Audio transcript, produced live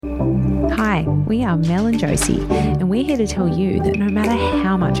Hi, we are Mel and Josie, and we're here to tell you that no matter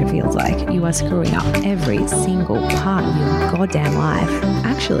how much it feels like you are screwing up every single part of your goddamn life,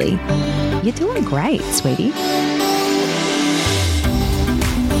 actually, you're doing great, sweetie.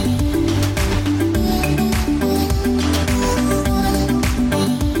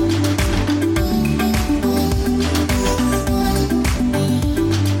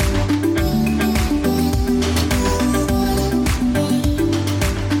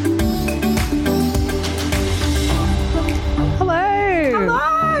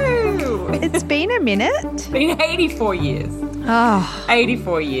 It's been 84 years. Oh,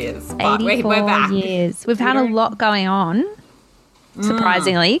 84 years. But 84 we're back. years. We've had a lot going on,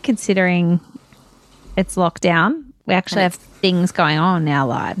 surprisingly, considering it's lockdown. We actually have things going on in our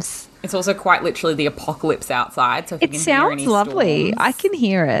lives. It's also quite literally the apocalypse outside. So if It you can hear sounds any lovely. storms. I can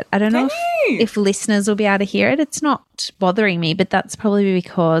hear it. I don't know if listeners will be able to hear it. It's not bothering me, but that's probably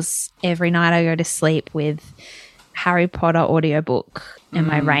because every night I go to sleep with Harry Potter audiobook and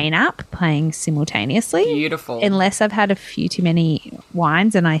my Rain app playing simultaneously. Beautiful. Unless I've had a few too many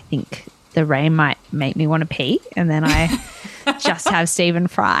wines and I think the rain might make me want to pee, and then I just have Stephen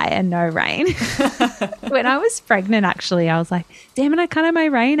Fry and no Rain. When I was pregnant, actually, I was like, damn it, I can't have my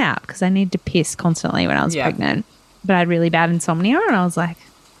Rain app because I need to piss constantly when I was pregnant. But I had really bad insomnia and I was like,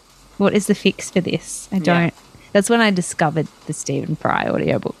 what is the fix for this? I don't. Yeah. That's when I discovered the Stephen Fry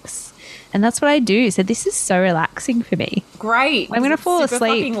audiobooks. And that's what I do. So this is so relaxing for me. Great. I'm going to fall Super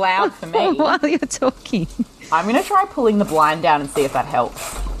asleep fucking loud for me. while you're talking. I'm going to try pulling the blind down and see if that helps.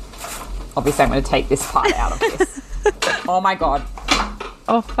 Obviously, I'm going to take this part out of this. Oh, my God.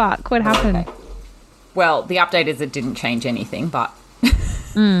 Oh, fuck. What happened? Okay. Well, the update is it didn't change anything, but...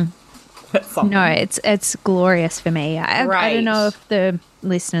 That's something. No, it's glorious for me. I don't know if the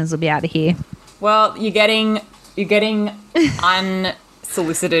listeners will be able to hear. Well, you're getting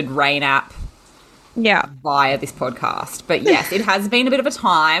unsolicited Rain app Yeah. via this podcast. But yes, it has been a bit of a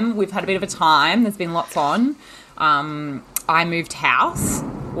time. We've had a bit of a time. There's been lots on. I moved house.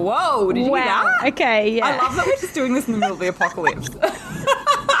 Whoa, did you hear that? Okay, yeah. I love that we're just doing this in the middle of the apocalypse.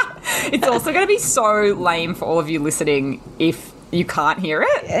 It's also going to be so lame for all of you listening if you can't hear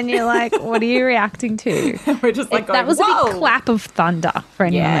it. And you're like, what are you reacting to? We're just like going, that was whoa. a big clap of thunder for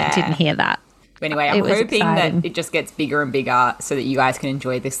anyone that didn't hear that. Anyway, It I'm was hoping exciting. that it just gets bigger and bigger so that you guys can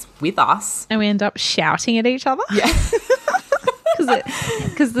enjoy this with us. And we end up shouting at each other. Yeah.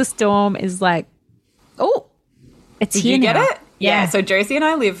 Because the storm is like, oh, it's Did here you get now. it? Yeah. So Josie and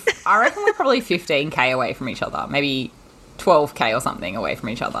I live, I reckon we're probably 15K away from each other. Maybe 12K or something away from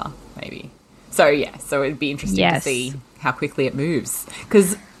each other, maybe. So, yeah. So it'd be interesting to see how quickly it moves.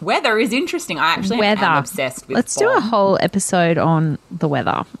 Because weather is interesting. I actually am obsessed with Let's do a whole episode on the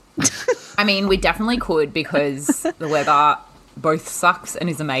weather. I mean, we definitely could because the weather both sucks and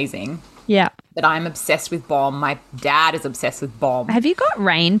is amazing. Yeah. But I'm obsessed with Bomb. My dad is obsessed with Bomb. Have you got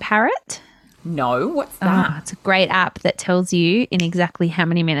Rain Parrot? No, what's that? Oh, it's a great app that tells you in exactly how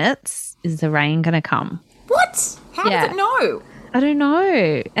many minutes is the rain going to come. What? How does it know? I don't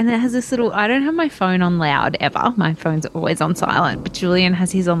know. And it has this little, I don't have my phone on loud ever. My phone's always on silent, but Julian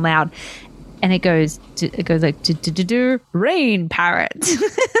has his on loud. And it goes like, Rain Parrot.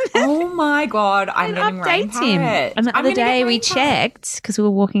 Oh my God, I'm getting Rain updates him. Parrot. And the I'm other gonna day get we Rain Parrot. checked because we were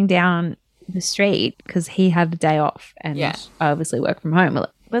walking down the street because he had a day off and Yeah. I obviously work from home. We're like,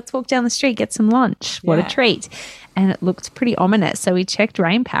 let's walk down the street, get some lunch. What a Yeah. treat. And it looked pretty ominous. So we checked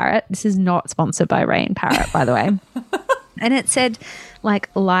Rain Parrot. This is not sponsored by Rain Parrot, by the way. And it said like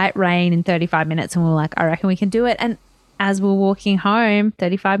light rain in 35 minutes. And we were like, I reckon we can do it. And as we were walking home,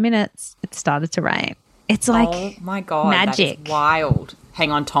 35 minutes, it started to rain. It's like oh my God, magic. That is wild.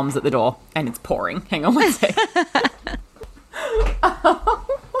 Hang on, Tom's at the door and it's pouring. Hang on one sec.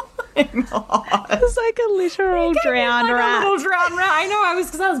 It's like a literal drowned rat. A little drowned rat. I know. I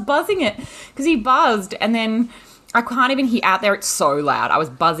was buzzing it because he buzzed, and then I can't even hear out there. It's so loud. I was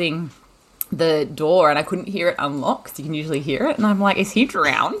buzzing the door, and I couldn't hear it unlock because you can usually hear it. And I'm like, is he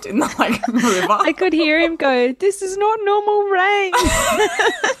drowned in the river? I could hear him go, this is not normal rain.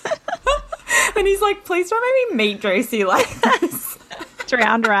 And he's like, please don't make me meet Josie like this.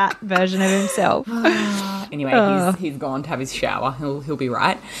 Drowned rat version of himself. Anyway, he's gone to have his shower. He'll be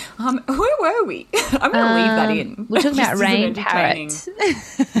right. Where were we? I'm going to leave that in. We're talking about Just as an Rain entertaining-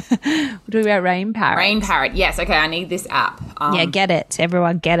 Parrot. We're talking about Rain Parrot. Rain Parrot. Yes. Okay. I need this app. Yeah, get it.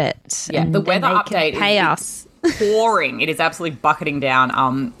 Everyone get it. Yeah, And the then weather they can update pay is- us pouring. It is absolutely bucketing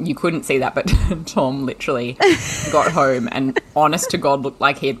down. You couldn't see that, but Tom literally got home and honest to God looked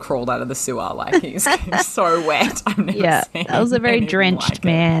like he had crawled out of the sewer. Like he's so wet. I've never seen that was a very anything drenched like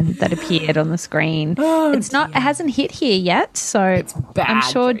man that appeared on the screen. Oh, it hasn't hit here yet, so it's bad, I'm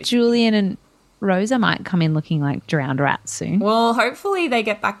sure Josie. Julian and Rosa might come in looking like drowned rats soon. Well, hopefully they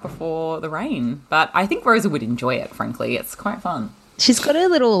get back before the rain. But I think Rosa would enjoy it, frankly. It's quite fun. She's got a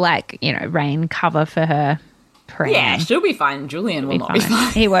little, like, rain cover for her pram. Yeah, she'll be fine. Julian will not be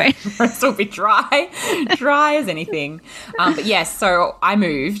fine. He won't. Rosa will be dry as anything. But yes, so I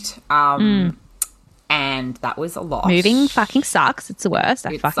moved, and that was a lot. Moving fucking sucks. It's the worst.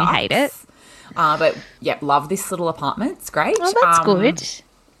 I fucking hate it. But, yeah, love this little apartment. It's great. Oh, that's good.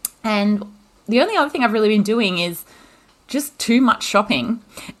 And the only other thing I've really been doing is just too much shopping.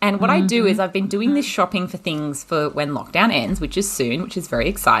 And what I do is I've been doing this shopping for things for when lockdown ends, which is soon, which is very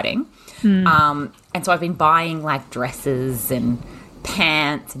exciting. And so I've been buying like dresses and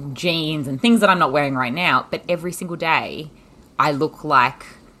pants and jeans and things that I'm not wearing right now. But every single day I look like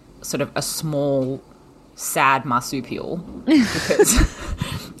sort of a small, sad marsupial because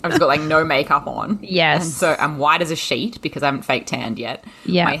I've just got like no makeup on. Yes. And so I'm white as a sheet because I haven't fake tanned yet.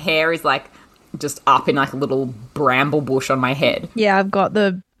 Yeah. My hair is like just up in like a little bramble bush on my head. Yeah, I've got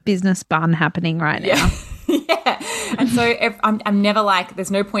the business bun happening right now. Yeah. And so I'm never like,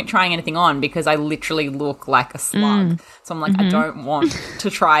 there's no point trying anything on because I literally look like a slug. So I'm like, I don't want to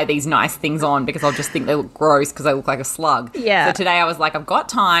try these nice things on because I'll just think they look gross because I look like a slug. Yeah. So today I was like, I've got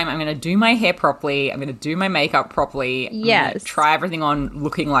time. I'm going to do my hair properly. I'm going to do my makeup properly. I'm gonna try everything on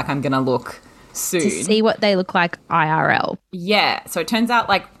looking like I'm going to look soon. To see what they look like IRL. Yeah. So it turns out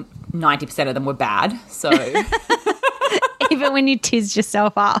like 90% of them were bad. So... Even when you tiz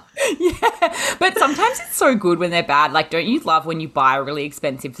yourself up. Yeah. But sometimes it's so good when they're bad. Like, don't you love when you buy a really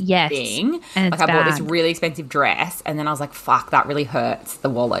expensive thing? And like, I bought this really expensive dress and then I was like, fuck, that really hurts the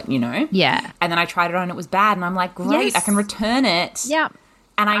wallet, Yeah. And then I tried it on and it was bad. And I'm like, great, I can return it. Yeah.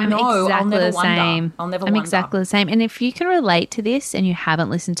 And I know I'll never wonder. I'll never wonder. I'm exactly the same. And if you can relate to this and you haven't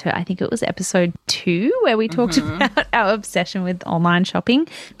listened to it, I think it was episode 2 where we talked about our obsession with online shopping.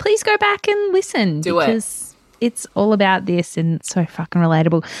 Please go back and listen. Because it's all about this and it's so fucking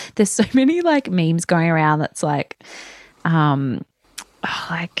relatable. There's so many like memes going around that's like a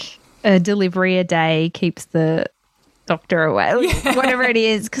delivery a day keeps the doctor away, whatever it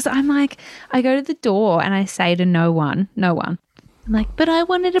is. Because I'm like, I go to the door and I say to no one. I'm like, but I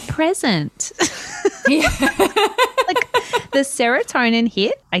wanted a present. Like the serotonin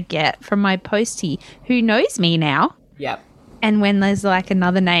hit I get from my postie who knows me now. Yep. And when there's like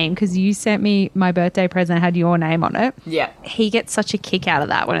another name, because you sent me my birthday present, had your name on it. Yeah. He gets such a kick out of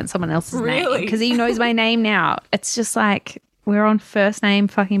that when it's someone else's name. Because he knows my name now. It's just like we're on first name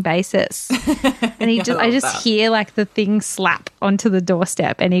fucking basis. And I just hear like the thing slap onto the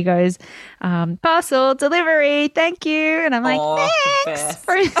doorstep and he goes, parcel, delivery, thank you. And I'm like, thanks.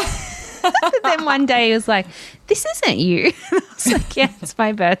 Then one day he was like, this isn't you. And I was like, yeah, it's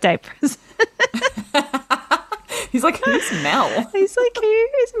my birthday present. He's like, who's Mel? He's like,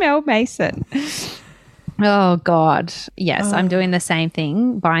 who's Mel Mason? Oh, God. Yes, I'm doing the same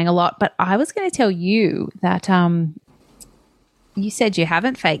thing, buying a lot. But I was going to tell you that you said you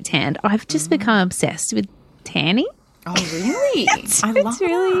haven't fake tanned. I've just become obsessed with tanning. Oh, really? It's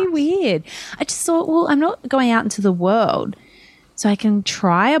really weird. I just thought, well, I'm not going out into the world, so I can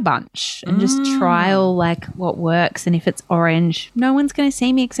try a bunch and just trial like what works. And if it's orange, no one's going to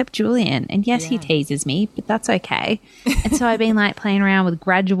see me except Julian. And yes, he teases me, but that's okay. And so I've been like playing around with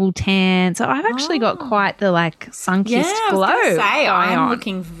gradual tan. So I've actually got quite the like sun-kissed glow. I was going to say, I'm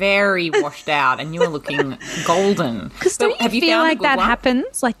looking very washed out and you are looking golden. Because don't you feel like that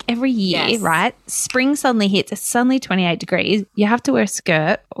happens like every year, right? Spring suddenly hits. It's suddenly 28 degrees. You have to wear a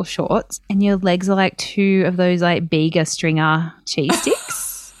skirt or shorts and your legs are like 2 of those like Bega stringer cheese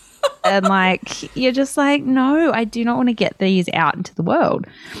sticks. And like you're just like, no, I do not want to get these out into the world.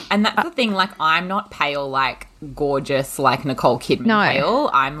 And that's the thing, like I'm not pale like gorgeous like Nicole Kidman pale.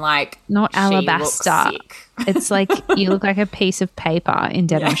 I'm like not alabaster. It's like you look like a piece of paper in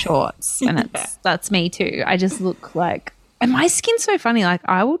denim shorts. And that's me too. I just look like, and my skin's so funny, like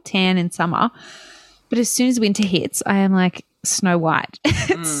I will tan in summer, but as soon as winter hits, I am like Snow White.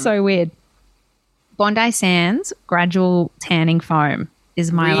 It's so weird. Bondi Sands gradual tanning foam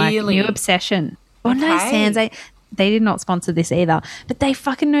is my like new obsession. Bondi Sands, they did not sponsor this either, but they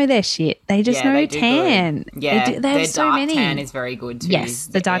fucking know their shit. They just know tan. Yeah, they have so dark many. Tan is very good too. Yes,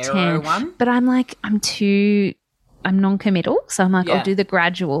 the dark Aero tan one. But I'm like, I'm non-committal, so I'm like, I'll do the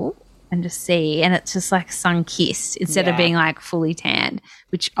gradual and just see, and it's just like sun-kissed instead of being like fully tanned,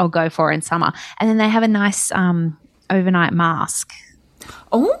 which I'll go for in summer. And then they have a nice overnight mask.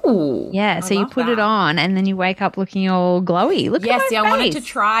 Oh, yeah. So you put it on, and then you wake up looking all glowy. Look at my face. I wanted to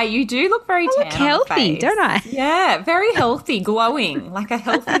try. You do look very tan. Look healthy, don't I? Yeah, very healthy, glowing, like a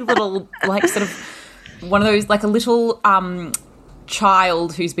healthy little, like sort of one of those, like a little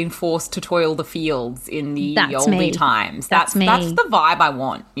child who's been forced to toil the fields in the oldie times. That's me. That's the vibe I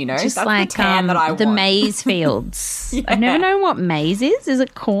want. You know, just that's like the tan that I want. The maize fields. I've never known what maize is. Is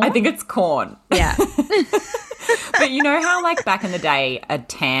it corn? I think it's corn. Yeah. But you know how, like, back in the day, a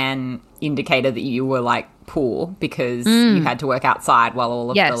tan indicated that you were, like, poor because you had to work outside while all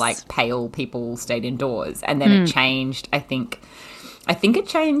of the, like, pale people stayed indoors. And then it changed, I think it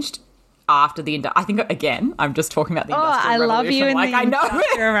changed after the... I think, again, I'm just talking about the Industrial Revolution. I love you in like, the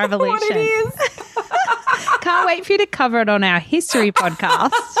Industrial Revolution. What it is. Can't wait for you to cover it on our history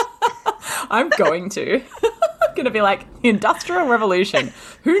podcast. I'm going to. I'm going to be like, the Industrial Revolution.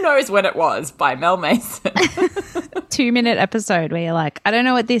 Who knows when it was, by Mel Mason. 2-minute episode where you're like, I don't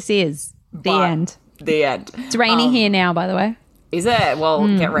know what this is. The end. It's raining here now, by the way. Is it? Well,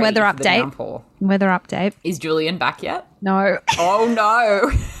 get ready Weather for update. the downpour. Weather update. Is Julian back yet? No. Oh, no.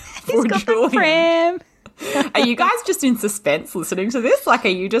 He's got the cram. Are you guys just in suspense listening to this? Like, are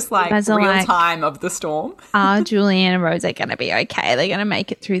you just like real time of the storm? Are Julian and Rose going to be okay? They're going to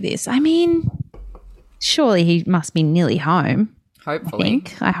make it through this. I mean, surely he must be nearly home. Hopefully.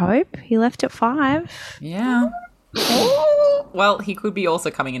 I hope. He left at 5. Yeah. Oh. Well, he could be also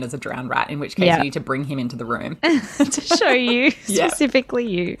coming in as a drowned rat, in which case you need to bring him into the room. To show you, specifically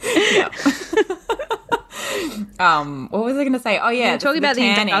you. Yeah. What was I going to say? Oh, yeah. We're talking about the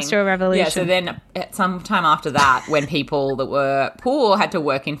Industrial Revolution. Yeah, so then at some time after that, when people that were poor had to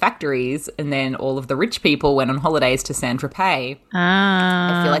work in factories and then all of the rich people went on holidays to Saint-Tropez,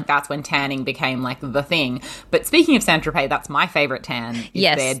 I feel like that's when tanning became like the thing. But speaking of Saint-Tropez, that's my favourite tan.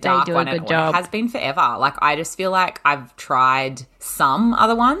 Yes, their dark they do one, a good job. It has been forever. Like, I just feel like I've tried some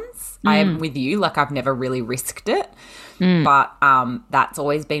other ones. I'm with you. Like, I've never really risked it. But that's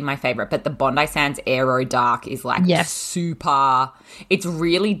always been my favourite. But the Bondi Sands Aero Dark is like super, it's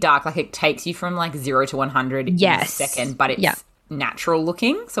really dark. Like, it takes you from like 0 to 100 in a second, but it's natural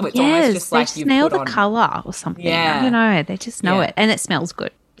looking. So it's almost just like you've nail put the on colour or something. Yeah. I don't know. They just know it. And it smells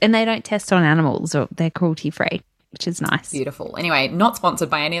good. And they don't test on animals, or they're cruelty free, which is nice. Beautiful. Anyway, not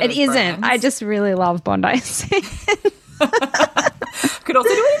sponsored by any of those It isn't. brands. I just really love Bondi Sands. Could also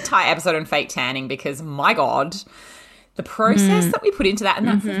do an entire episode on fake tanning because, my God, the process that we put into that. And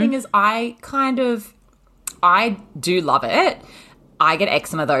that's the thing is I do love it. I get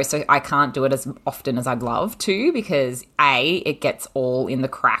eczema though, so I can't do it as often as I'd love to because A, it gets all in the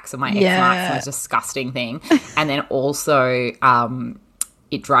cracks of my eczema. It's a disgusting thing. And then also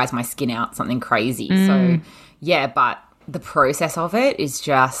it dries my skin out something crazy. So, yeah, but the process of it is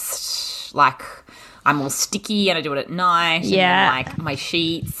just like I'm all sticky and I do it at night. Yeah. And then, like, my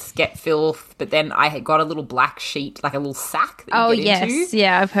sheets get filth. But then I had got a little black sheet, like a little sack that you get into.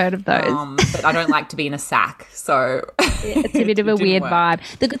 Yeah, I've heard of those. But I don't like to be in a sack. So it's a bit of a weird vibe.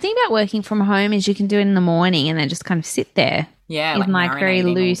 The good thing about working from home is you can do it in the morning and then just kind of sit there. Yeah, in like very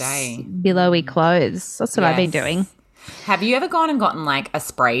loose, billowy clothes. That's what I've been doing. Have you ever gone and gotten like a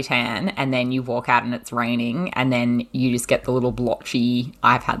spray tan and then you walk out and it's raining and then you just get the little blotchy?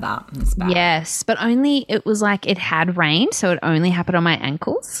 I've had that. It's bad. Yes, but only it was like it had rained, so it only happened on my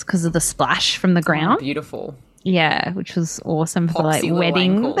ankles because of the splash from the ground. Oh, beautiful. Yeah, which was awesome for Poxy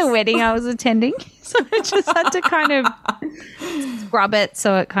the wedding I was attending. So I just had to kind of scrub it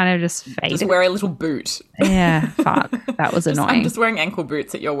so it kind of just faded. Just wear a little boot. Yeah, fuck. That was annoying. I'm just wearing ankle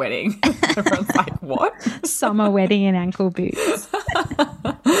boots at your wedding. Everyone's like, what? Summer wedding in ankle boots. Yes.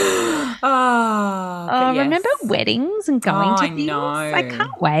 Remember weddings and going to things? No. I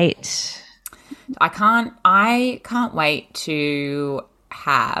can't wait. I can't wait to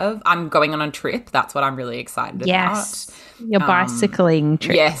I'm going on a trip. That's what I'm really excited about. Your Um, bicycling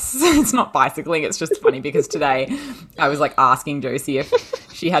trip. Yes. It's not bicycling. It's just funny because today I was like asking Josie if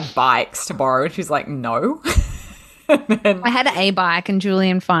she had bikes to borrow and she's like, no. I had a bike and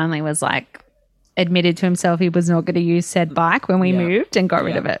Julian finally was like admitted to himself he was not going to use said bike when we moved and got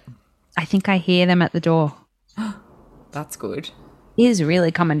rid of it. I think I hear them at the door. That's good. It is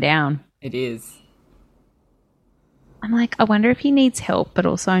really coming down. It is. I'm like, I wonder if he needs help, but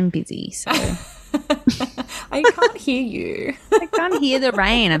also I'm busy, so I can't hear you. I can't hear the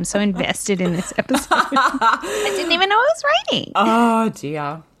rain. I'm so invested in this episode. I didn't even know it was raining. Oh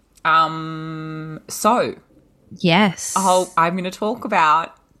dear. So yes, I'm going to talk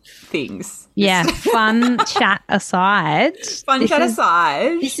about things. Yeah, fun chat aside.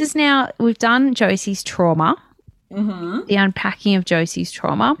 This is now, we've done Josie's trauma. Mm-hmm. The unpacking of Josie's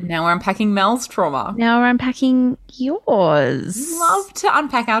trauma. Now we're unpacking Mel's trauma. Now we're unpacking yours. We love to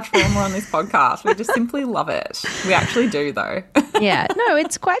unpack our trauma on this podcast. We just simply love it. We actually do, though. Yeah, no,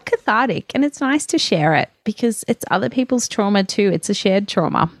 it's quite cathartic and it's nice to share it because it's other people's trauma too. It's a shared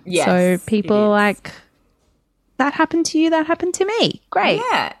trauma. Yes, so people are like, that happened to you, that happened to me. Great.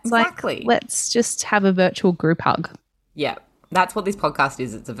 Yeah, exactly. Like, let's just have a virtual group hug. Yeah. That's what this podcast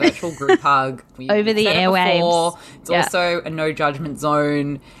is. It's a virtual group hug. Over the airwaves. It's also a no judgment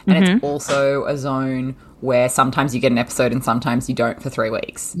zone. And it's also a zone where sometimes you get an episode and sometimes you don't for 3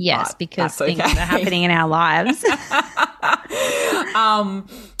 weeks. Yes, because things are happening in our lives.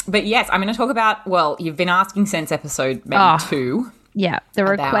 But yes, I'm going to talk about, well, you've been asking since episode maybe 2. Yeah, the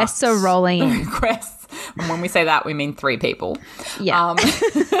requests are rolling in. Requests. And when we say that, we mean 3 people. Yeah.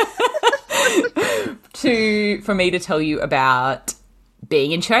 For me to tell you about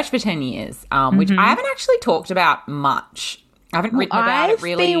being in church for 10 years, which I haven't actually talked about much. I haven't written about it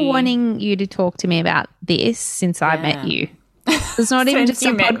really. I've been wanting you to talk to me about this since I met you. It's not even just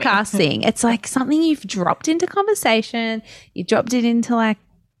a podcast thing. It's like something you've dropped into conversation. You dropped it into like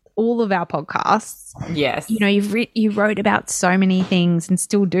all of our podcasts. Yes. You know, you wrote about so many things and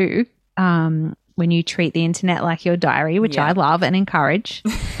still do when you treat the internet like your diary, which I love and encourage.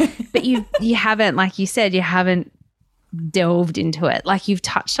 But you haven't, like you said, you haven't delved into it. Like you've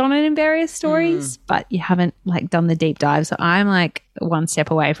touched on it in various stories, but you haven't like done the deep dive. So I'm like one step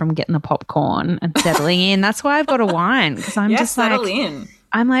away from getting the popcorn and settling in. That's why I've got a wine because I'm just settle like, in.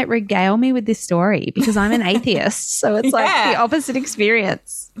 I'm like, regale me with this story because I'm an atheist. So it's like the opposite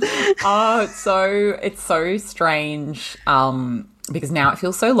experience. Oh, it's so strange. Because now it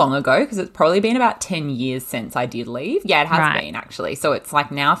feels so long ago because it's probably been about 10 years since I did leave. Yeah, it has been actually. So it's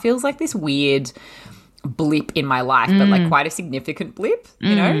like now feels like this weird blip in my life, but like quite a significant blip,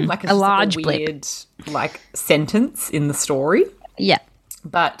 you know? Like it's a large weird like sentence in the story. Yeah.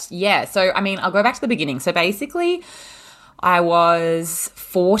 But yeah, so I mean, I'll go back to the beginning. So basically I was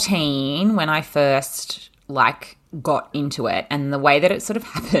 14 when I first like got into it, and the way that it sort of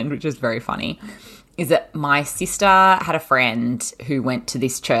happened, which is very funny, is that my sister had a friend who went to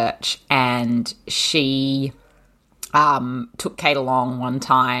this church and she took Kate along one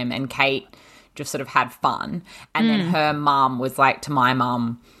time and Kate just sort of had fun. And then her mum was like to my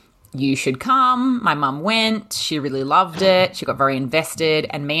mum, you should come. My mum went. She really loved it. She got very invested.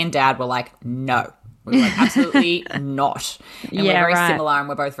 And me and Dad were like, no. We were like, absolutely not. And we're very similar and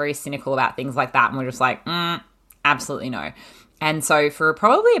we're both very cynical about things like that. And we're just like, absolutely no. And so for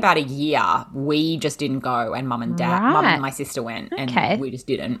probably about a year, we just didn't go, and Mum and my sister went, and we just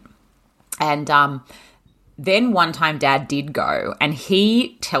didn't. And then one time Dad did go, and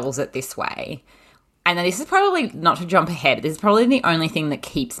he tells it this way. And then this is probably, not to jump ahead, this is probably the only thing that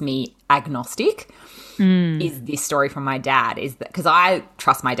keeps me agnostic is this story from my dad, is that because I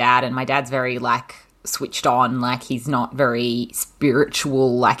trust my dad, and my dad's very like switched on, like he's not very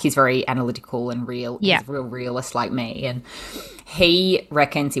spiritual, like he's very analytical and real. He's a real realist like me. And he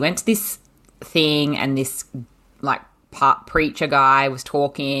reckons he went to this thing and this like preacher guy was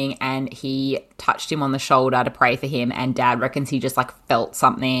talking and he touched him on the shoulder to pray for him, and Dad reckons he just like felt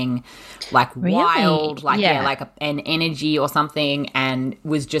something like wild, like like an energy or something, and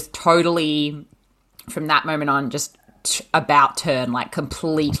was just totally from that moment on just about turn, like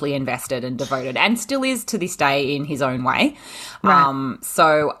completely invested and devoted, and still is to this day in his own way.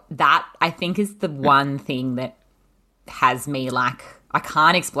 So that I think is the one thing that has me like, I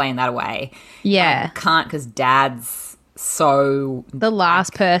can't explain that away. Yeah. I can't, because Dad's so the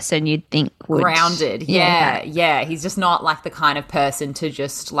last person you'd think would grounded. Yeah. He's just not like the kind of person to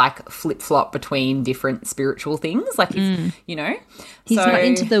just like flip-flop between different spiritual things. Like, he's, you know. He's not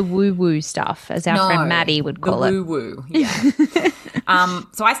into the woo-woo stuff, as our friend Maddie would call it. Woo-woo, yeah.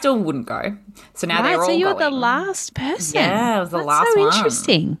 So I still wouldn't go. So now they're all so you're going. The last person. Yeah, I was the last so one.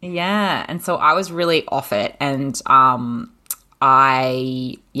 Interesting. Yeah, and so I was really off it, and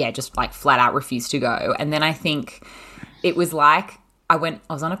I just like flat out refused to go. And then I think it was like I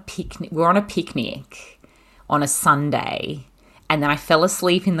was on a picnic. We were on a picnic on a Sunday, and then I fell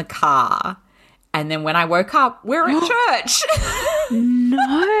asleep in the car. And then when I woke up, we're at church.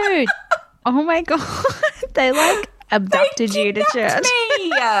 No. Oh my God. They like abducted you to church.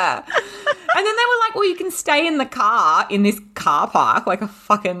 Me. And then they were like, well, you can stay in the car in this car park, like a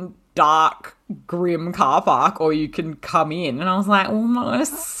fucking dark, grim car park, or you can come in. And I was like, well, I'm not going to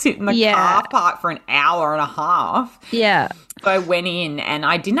sit in the car park for an hour and a half. Yeah. So I went in and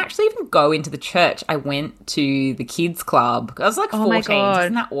I didn't actually even go into the church. I went to the kids club. I was like 14. my God. Just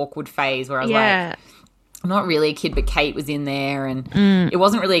in that awkward phase where I was like, I'm not really a kid, but Kate was in there, and it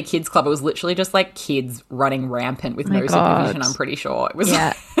wasn't really a kids club. It was literally just like kids running rampant with no supervision, I'm pretty sure. It was,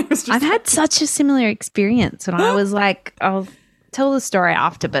 it was just I've had such a similar experience when I was like, I'll tell the story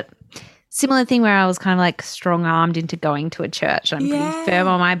after, but similar thing where I was kind of like strong-armed into going to a church. I'm pretty firm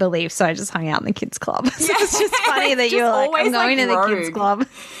on my beliefs, so I just hung out in the kids club. So it's just funny that you're like, I'm going to the kids club.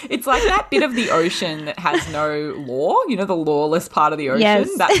 It's like that bit of the ocean that has no law, you know, the lawless part of the ocean. Yes.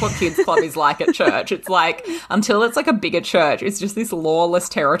 That's what kids club is like at church. It's like, until it's like a bigger church, it's just this lawless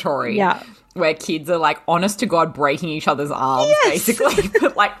territory. Yeah. Where kids are like honest to God breaking each other's arms, basically.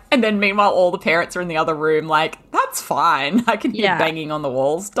 But like, and then meanwhile, all the parents are in the other room, like, that's fine. I can hear banging on the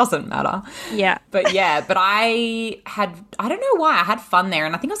walls. Doesn't matter. Yeah. But I don't know why, I had fun there.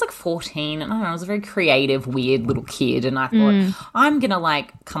 And I think I was like 14. And I don't know, I was a very creative, weird little kid. And I thought, I'm going to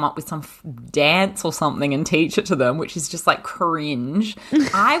like come up with some dance or something and teach it to them, which is just like cringe.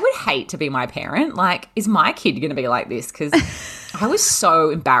 I would hate to be my parent. Like, is my kid going to be like this? Because I was so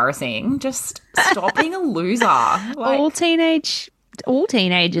embarrassing. Just stop being a loser. Like, all teenagers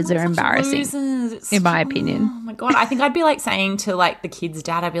are embarrassing, in my opinion. Oh my God. I think I'd be like saying to like the kid's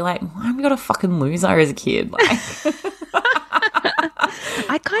dad, I'd be like, why have we got a fucking loser as a kid? Like,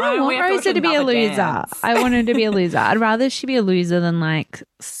 I kind of want Rosa to be a loser. Dance. I want her to be a loser. I'd rather she be a loser than like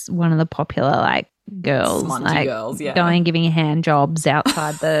one of the popular like girls, Smungy like girls, going giving hand jobs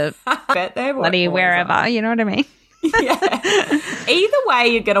outside the bet they're bloody wherever. You know what I mean? Yeah. Either way,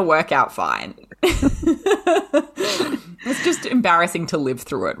 you're going to work out fine. It's just embarrassing to live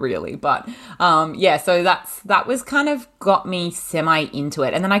through it, really. But so that was kind of got me semi into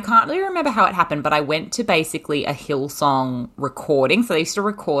it. And then I can't really remember how it happened, but I went to basically a Hillsong recording. So they used to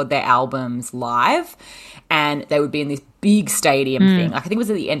record their albums live, and they would be in this big stadium thing. Like, I think it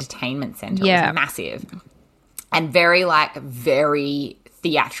was at the Entertainment Centre. It was massive. And very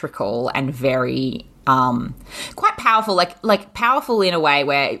theatrical and very quite powerful, like powerful in a way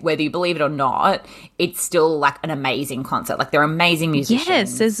where whether you believe it or not, it's still like an amazing concert. Like, they're amazing musicians.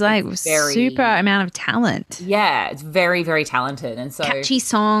 Yes, there's like super amount of talent. Yeah, it's very, very talented. And so catchy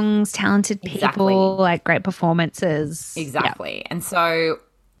songs, talented people, like great performances. Exactly. Yep. And so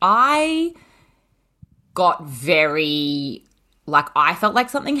I got very, like, I felt like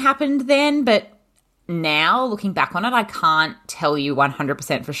something happened then, but now looking back on it, I can't tell you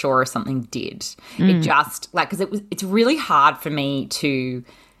 100% for sure if something did. It just, like, because it's really hard for me to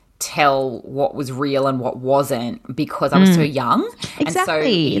tell what was real and what wasn't because I was so young. Exactly. And so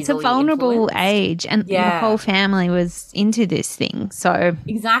it's a vulnerable age, and the whole family was into this thing. So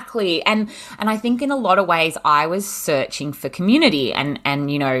exactly. And I think in a lot of ways I was searching for community, and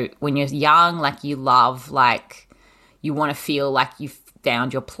you know, when you're young, like, you love, like, you want to feel like you've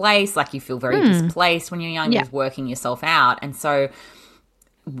found your place, like, you feel very displaced when you're young, you're working yourself out. And so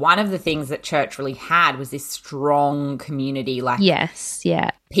one of the things that church really had was this strong community, like,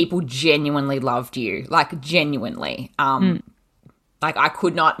 people genuinely loved you, like, genuinely. Like, I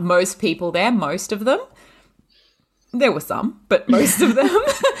could not, most people there, most of them, there were some, but most of them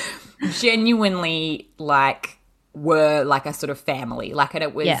genuinely, like, were like a sort of family. Like, and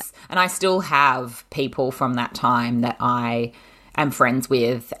it was, and I still have people from that time that I am friends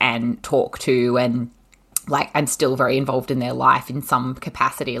with and talk to, and like, I'm still very involved in their life in some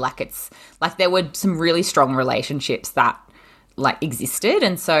capacity. Like, it's like there were some really strong relationships that like existed.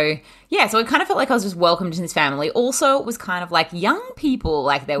 And so so it kind of felt like I was just welcomed into this family. Also, it was kind of like young people,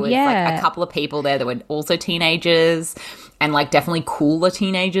 like there was like a couple of people there that were also teenagers, and like definitely cooler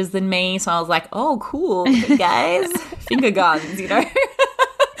teenagers than me. So I was like, oh, cool, guys, finger guns, you know.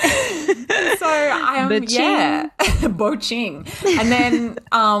 So Bo-ching. And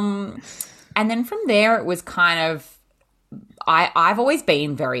then from there it was kind of, I've always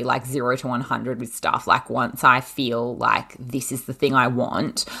been very like 0 to 100 with stuff. Like, once I feel like this is the thing I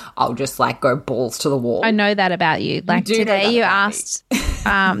want, I'll just like go balls to the wall. I know that about you. Like, today you asked,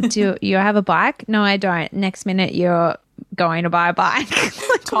 do you have a bike? No, I don't. Next minute you're going to buy a bike.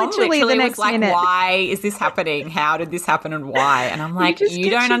 Like, Tom literally the next was like, minute. why is this happening? How did this happen and why? And I'm like, you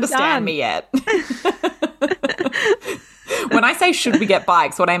don't understand me yet. When I say should we get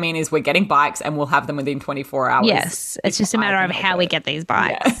bikes, what I mean is we're getting bikes and we'll have them within 24 hours. Yes, it's just a matter of how we get these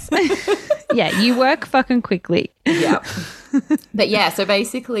bikes. Yeah, you work fucking quickly. Yeah. But yeah, so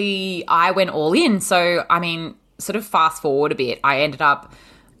basically I went all in. So, I mean, sort of fast forward a bit, I ended up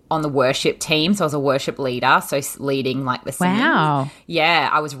on the worship team. So I was a worship leader, so leading like the singing. Wow. Yeah,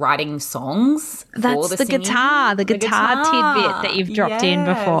 I was writing songs. That's for the singing. guitar tidbit that you've dropped in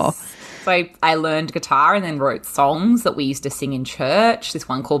before. So I learned guitar and then wrote songs that we used to sing in church. This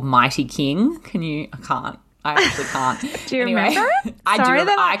one called Mighty King. I can't. I actually can't. Do you remember? I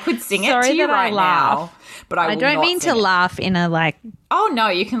do. I could sing it to you right now, but I don't mean to laugh in a like. Oh no,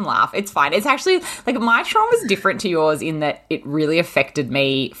 you can laugh. It's fine. It's actually like my trauma is different to yours in that it really affected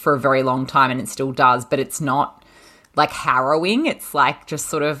me for a very long time, and it still does. But it's not like harrowing. It's like just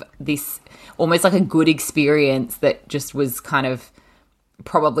sort of this almost like a good experience that just was kind of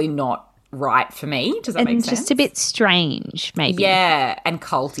probably not right for me. Does that make sense? Just a bit strange, maybe. Yeah, and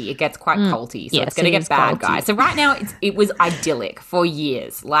culty. It gets quite culty, so it's going to get bad, culty. Guys. So right now, it was idyllic for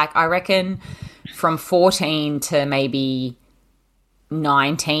years. Like, I reckon from 14 to maybe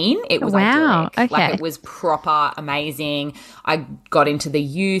 19, it was idyllic. Okay. Like, it was proper amazing. I got into the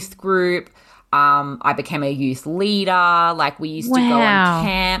youth group. I became a youth leader. Like, we used to go on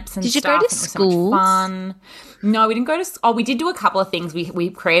camps and stuff. Did you go to schools? So much fun. No, we didn't go to... Oh, we did do a couple of things.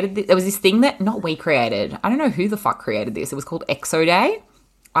 We created... There was this thing that... Not we created. I don't know who the fuck created this. It was called Exo Day.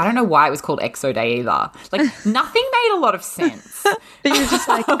 I don't know why it was called Exo Day either. Like, nothing made a lot of sense. But you're just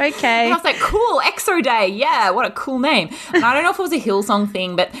like, okay. And I was like, cool, Exo Day. Yeah, what a cool name. And I don't know if it was a Hillsong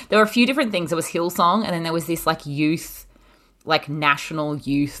thing, but there were a few different things. There was Hillsong, and then there was this, like, youth... Like, national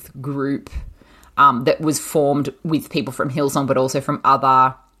youth group that was formed with people from Hillsong, but also from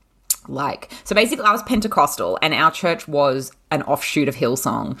other... Like, so basically I was Pentecostal and our church was an offshoot of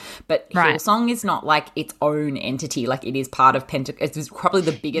Hillsong, but Hillsong is not like its own entity. Like, it is part of It's probably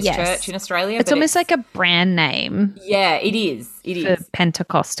the biggest church in Australia. It's almost like a brand name. Yeah, it is. It is.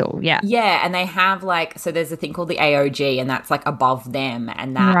 Pentecostal, yeah. Yeah, and they have like, so there's a thing called the AOG and that's like above them,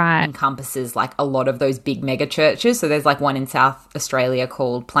 and that encompasses like a lot of those big mega churches. So there's like one in South Australia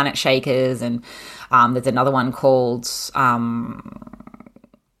called Planet Shakers, and there's another one called...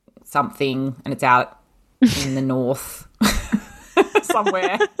 something, and it's out in the north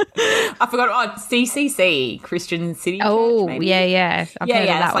somewhere. I forgot. Oh, CCC, Christian City Church, maybe? yeah.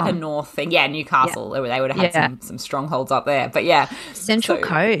 That's like a north thing. Yeah, Newcastle. Yeah. They would have had some strongholds up there. But yeah. Central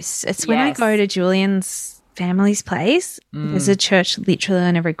Coast. It's when I go to Julian's family's place. There's a church literally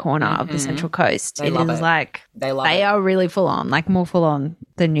on every corner of the Central Coast. They are really full on, like more full on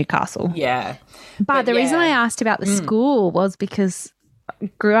than Newcastle. Yeah. But the reason I asked about the school was because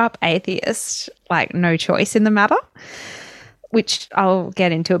grew up atheist, like no choice in the matter, which I'll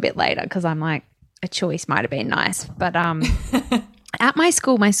get into a bit later because I'm like, a choice might have been nice. But at my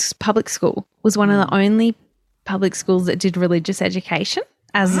school, my public school was one of the only public schools that did religious education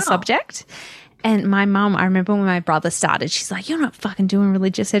as a subject. And my mum, I remember when my brother started, she's like, you're not fucking doing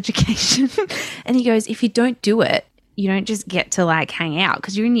religious education. And he goes, if you don't do it, you don't just get to like hang out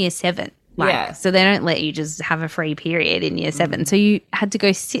because you're in year 7. So they don't let you just have a free period in year 7. So you had to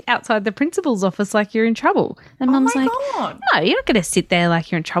go sit outside the principal's office like you're in trouble. And Mum's like, no, you're not going to sit there like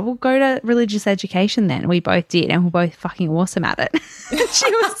you're in trouble. Go to religious education then. We both did, and we're both fucking awesome at it.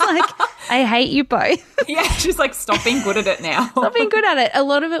 She was like, I hate you both. Yeah, she's like, stop being good at it now. Stop being good at it. A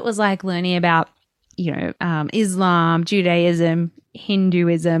lot of it was like learning about, Islam, Judaism,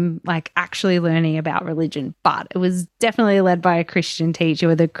 Hinduism, like actually learning about religion, but it was definitely led by a Christian teacher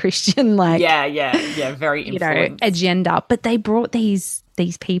with a Christian very influenced agenda. But they brought these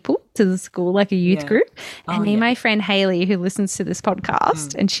people to the school, like a youth group, and my friend Hayley, who listens to this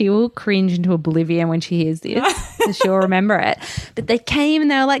podcast, and she will cringe into oblivion when she hears this, so she'll remember it. But they came and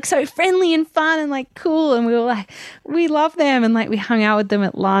they were like so friendly and fun and like cool, and we were like, we love them, and like we hung out with them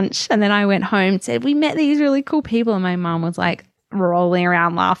at lunch, and then I went home and said we met these really cool people, and my mum was like rolling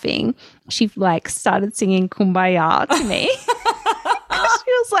around laughing. She like started singing Kumbaya to me.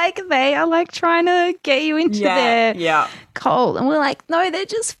 She was like, they are like trying to get you into their cult. And we're like, no, they're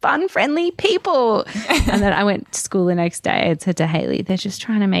just fun, friendly people. And then I went to school the next day and said to Hayley, they're just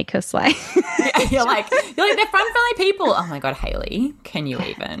trying to make us like you're like they're fun, friendly people. Oh my God, Hayley, can you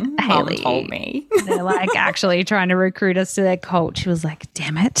even? Hayley Mom told me. They're like actually trying to recruit us to their cult. She was like,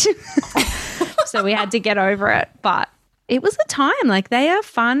 damn it. So we had to get over it. But it was a time. Like, they are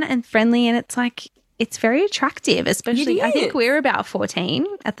fun and friendly, and it's like, it's very attractive, especially I think we were about 14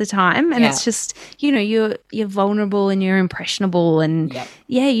 at the time, and it's just, you're vulnerable and you're impressionable, and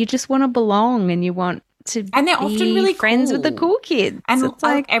you just want to belong, and you want to and they're often really friends cool with the cool kids, and it's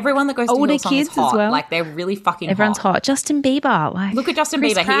like everyone that goes to older Hillsong kids is hot. as well. Like, they're really fucking everyone's hot. Justin Bieber, like, look at Justin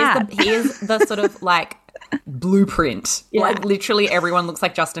Chris Bieber. Pratt. He is the sort of like blueprint. Like, literally everyone looks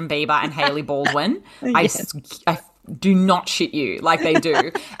like Justin Bieber and Hailey Baldwin. I do not shit you, like they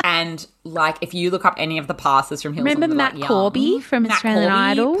do. And like, if you look up any of the pastors from Hillsong, remember Matt Corby from Australian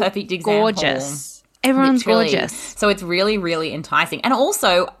Idol? Perfect example. Gorgeous. Everyone's Literally. gorgeous. So it's really, really enticing. And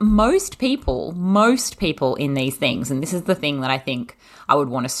also, most people in these things, and this is the thing that I think I would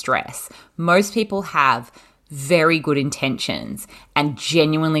want to stress, most people have very good intentions and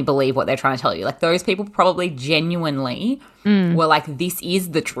genuinely believe what they're trying to tell you. Like, those people probably genuinely were like, this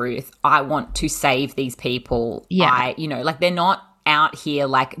is the truth. I want to save these people. Yeah. Like, they're not out here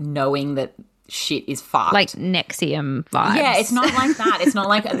like knowing that shit is fucked. Like NXIVM vibes. Yeah, it's not like that. It's not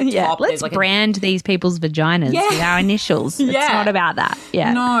like at the top. Let's like brand these people's vaginas with our initials. It's not about that.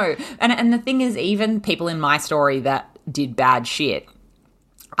 Yeah. No. And the thing is, even people in my story that did bad shit,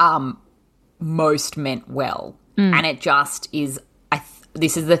 most meant well. And it just is,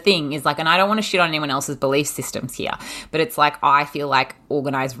 this is the thing, is like, and I don't want to shit on anyone else's belief systems here, but it's like, I feel like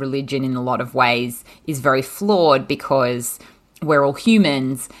organized religion in a lot of ways is very flawed because we're all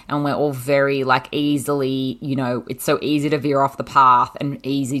humans and we're all very like easily, it's so easy to veer off the path and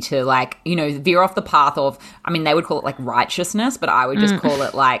easy to like, veer off the path of, I mean, they would call it like righteousness, but I would just call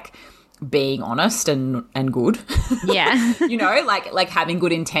it like being honest and good. Yeah. like having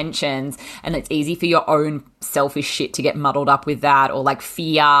good intentions, and it's easy for your own selfish shit to get muddled up with that, or like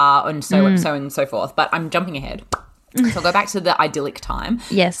fear and so on and so forth. But I'm jumping ahead. So I'll go back to the idyllic time.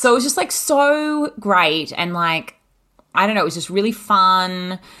 Yes. So it was just like so great, and like, I don't know, it was just really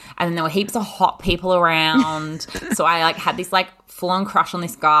fun. And then there were heaps of hot people around. So I like had this like full-on crush on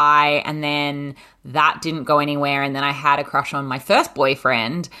this guy, and then that didn't go anywhere. And then I had a crush on my first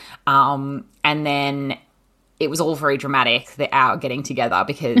boyfriend. And then it was all very dramatic, our getting together,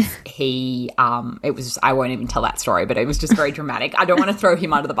 because it was just, I won't even tell that story, but it was just very dramatic. I don't want to throw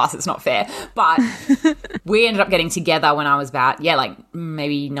him under the bus. It's not fair. But we ended up getting together when I was about, like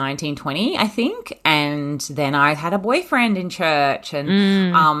maybe 19, 20, I think. And then I had a boyfriend in church,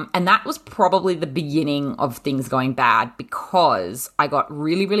 and that was probably the beginning of things going bad, because I got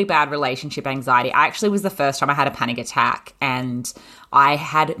really, really bad relationship anxiety. I actually was the first time I had a panic attack, and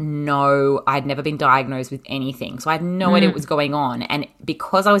I'd never been diagnosed with anything. So I had no idea what was going on. And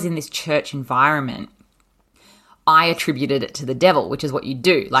because I was in this church environment, I attributed it to the devil, which is what you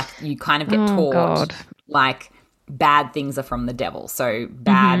do. Like, you kind of get taught, like, bad things are from the devil. So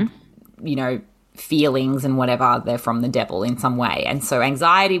bad, feelings and whatever, they're from the devil in some way. And so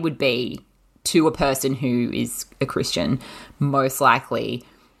anxiety would be, to a person who is a Christian, most likely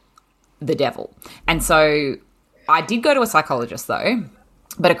the devil. And so I did go to a psychologist though,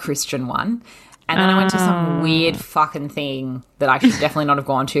 but a Christian one. And then I went to some weird fucking thing that I should definitely not have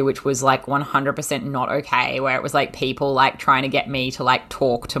gone to, which was like 100% not okay, where it was like people like trying to get me to like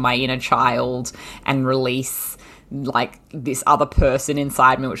talk to my inner child and release like this other person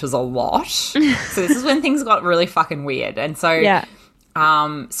inside me, which was a lot. So this is when things got really fucking weird. And so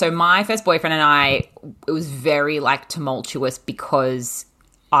so my first boyfriend and I, it was very like tumultuous because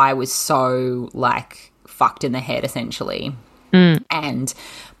I was so like fucked in the head essentially. And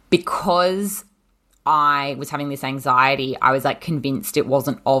because I was having this anxiety, I was like convinced it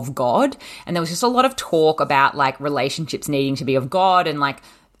wasn't of God. And there was just a lot of talk about like relationships needing to be of God, and like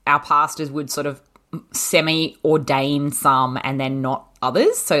our pastors would sort of semi-ordain some and then not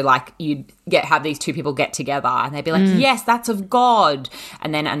others. So like you'd have these two people get together and they'd be like, yes, that's of God.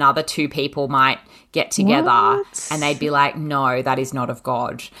 And then another two people might get together and they'd be like, no, that is not of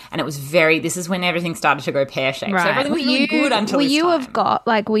God. And it was this is when everything started to go pear-shaped. Right. So everything was really good until were this you time. of God?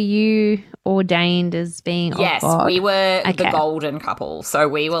 Like, were you ordained as being of God? Yes, we were the golden couple. So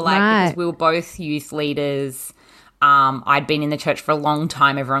we were like, because we were both youth leaders. I'd been in the church for a long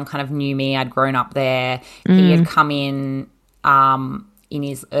time. Everyone kind of knew me. I'd grown up there. He had come in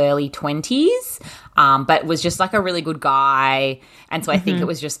his early 20s, but was just like a really good guy. And so I think it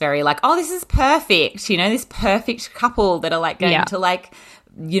was just very like, oh, this is perfect. This perfect couple that are like going to like,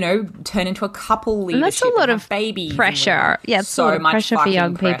 turn into a couple leadership. And that's a lot of babies pressure. Yeah, it's so much pressure for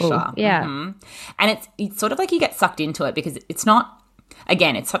young people. Yeah. And it's sort of like you get sucked into it because it's not,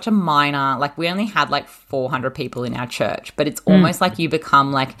 again, it's such a minor, like we only had like 400 people in our church, but it's almost like you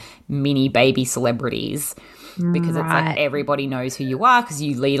become like mini baby celebrities because it's like everybody knows who you are because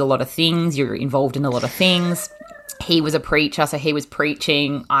you lead a lot of things, you're involved in a lot of things. He was a preacher, so he was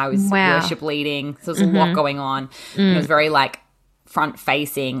preaching, I was worship leading, so there's a lot going on. And it was very like front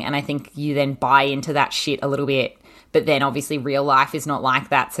facing, and I think you then buy into that shit a little bit, but then obviously real life is not like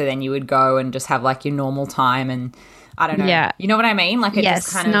that, so then you would go and just have like your normal time and I don't know. Yeah. You know what I mean? Like it just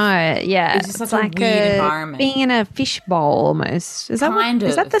kind of it's just such like a weird environment. Being in a fishbowl almost. Is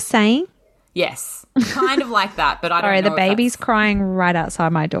that the saying? Yes. Kind of like that, but I don't know. Sorry, the baby's crying right outside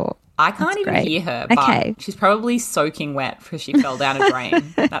my door. I can't even hear her, but she's probably soaking wet because she fell down a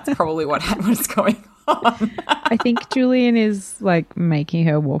drain. That's probably what's going I think Julian is like making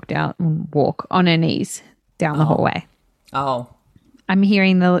her walk on her knees down the hallway. Oh. I'm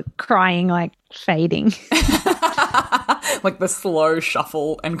hearing the crying like fading. Like the slow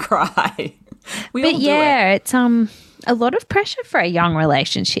shuffle and cry. We But all do yeah, it's a lot of pressure for a young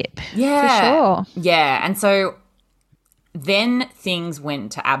relationship. Yeah. For sure. Yeah. And so then things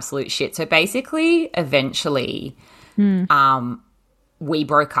went to absolute shit. So basically, eventually, we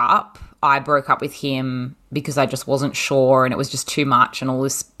broke up. I broke up with him because I just wasn't sure and it was just too much and all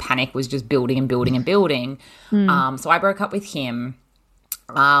this panic was just building and building and building. So I broke up with him.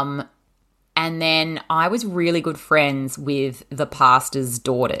 And then I was really good friends with the pastor's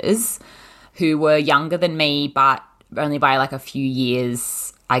daughters who were younger than me, but only by like a few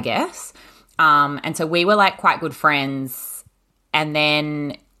years, I guess. And so we were like quite good friends. And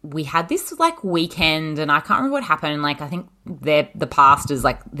then we had this like weekend and I can't remember what happened. Like I think the pastors,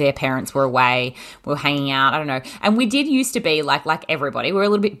 like their parents were away. We were hanging out. I don't know. And we did used to be like everybody. We were a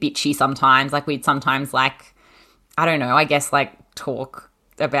little bit bitchy sometimes. Like we'd sometimes like, I don't know, I guess like talk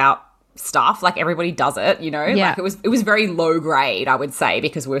about stuff, like everybody does it, you know. Yeah. Like it was very low grade, I would say,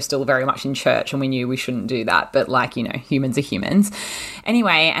 because we're still very much in church and we knew we shouldn't do that, but like, you know, humans are humans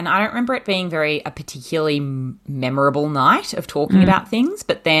anyway. And I don't remember it being a particularly memorable night of talking about things,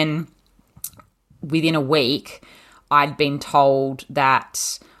 but then within a week I'd been told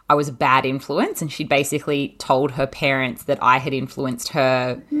that I was a bad influence, and she'd basically told her parents that I had influenced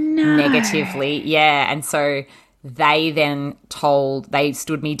her negatively. Yeah. And so they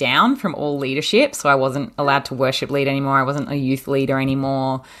stood me down from all leadership. So I wasn't allowed to worship lead anymore. I wasn't a youth leader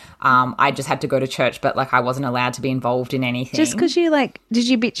anymore. I just had to go to church, but like I wasn't allowed to be involved in anything. Just because you did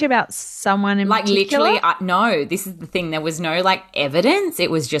you bitch about someone in particular? Literally, no, this is the thing. There was no like evidence.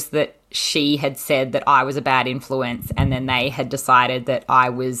 It was just that she had said that I was a bad influence, and then they had decided that I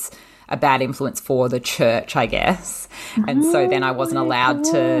was a bad influence for the church, I guess. And so then I wasn't allowed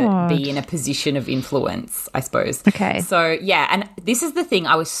to be in a position of influence, I suppose. Okay. So, yeah, and this is the thing.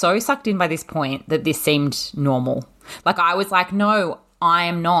 I was so sucked in by this point that this seemed normal. Like I was like, no, I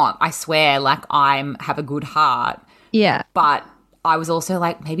am not. I swear, like I have a good heart. Yeah. But I was also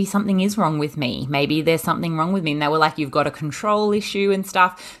like, maybe something is wrong with me. Maybe there's something wrong with me. And they were like, you've got a control issue and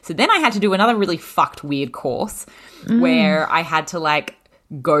stuff. So then I had to do another really fucked weird course where I had to like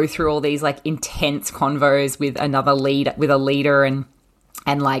go through all these like intense convos with a leader and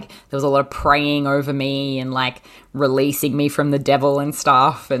like there was a lot of praying over me and like releasing me from the devil and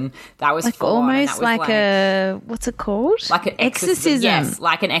stuff, and that was like fun. Almost like a what's it called? Like an exorcism. Yes,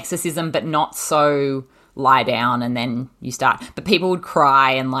 like an exorcism, but not so lie down and then you start. But people would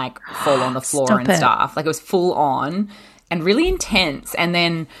cry and like fall on the floor and stuff. Like it was full on and really intense. And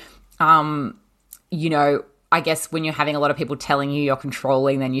then, you know, I guess when you're having a lot of people telling you you're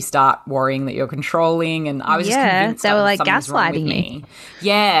controlling, then you start worrying that you're controlling. And I was just convinced they were like gaslighting me.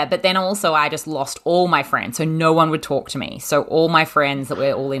 Yeah, but then also I just lost all my friends. So no one would talk to me. So all my friends that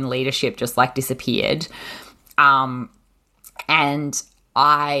were all in leadership just like disappeared. And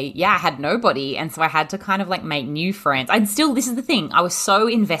I had nobody. And so I had to kind of like make new friends. This is the thing. I was so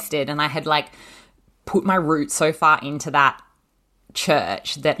invested and I had like put my roots so far into that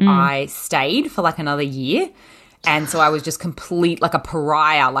church that I stayed for like another year. And so I was just like a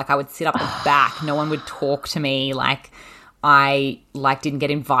pariah. Like I would sit up the back. No one would talk to me. Like I like didn't get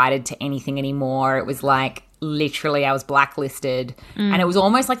invited to anything anymore. It was like literally I was blacklisted. And it was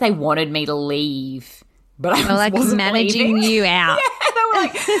almost like they wanted me to leave, but I wasn't managing leaving. you out. Yeah, they were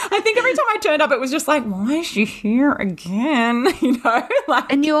like, I think every time I turned up, it was just like, why is she here again? You know,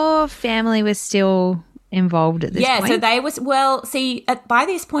 like. And your family was still involved at this point? Yeah, so they was, well, see, by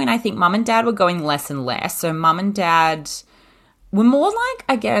this point, I think mum and dad were going less and less. So mum and dad were more like,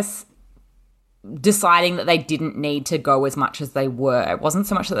 I guess, deciding that they didn't need to go as much as they were. It wasn't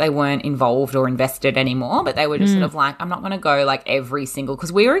so much that they weren't involved or invested anymore, but they were just sort of like, I'm not going to go like every single,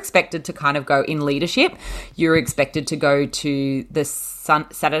 because we were expected to kind of go in leadership. You were expected to go to the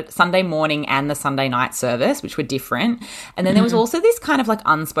Sunday morning and the Sunday night service, which were different. And then there was also this kind of like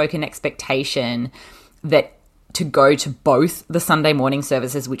unspoken expectation that to go to both the Sunday morning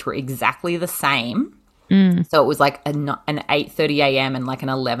services, which were exactly the same. So it was like an 8:30 a.m. and like an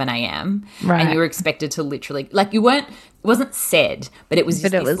 11 a.m. Right. And you were expected to literally, like it wasn't said, but it was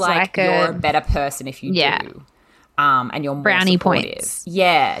just like you're a better person if you do. And you're more brownie supportive. Points.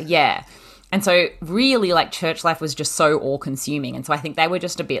 Yeah. And so really like church life was just so all consuming. And so I think they were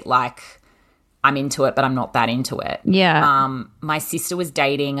just a bit like, I'm into it, but I'm not that into it. Yeah. My sister was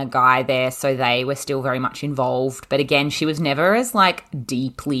dating a guy there, so they were still very much involved. But again, she was never as like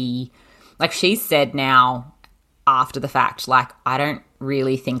deeply, like she said now after the fact, like I don't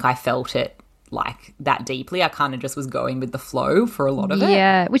really think I felt it like that deeply. I kind of just was going with the flow for a lot of it.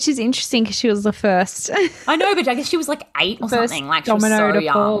 Yeah, which is interesting because she was the first. I know, but I guess she was like 8 or something. Like she was so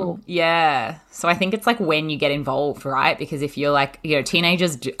young. Yeah. So I think it's like when you get involved, right? Because if you're like, you know,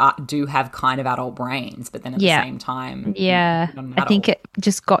 teenagers do have kind of adult brains, but then at the same time. Yeah. I think it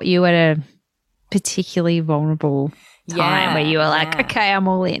just got you at a particularly vulnerable time where you were like, okay, I'm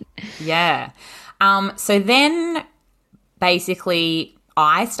all in. Yeah. So then basically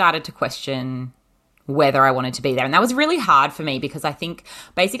I started to question whether I wanted to be there. And that was really hard for me because I think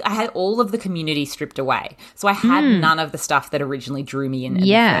basically I had all of the community stripped away. So I had none of the stuff that originally drew me in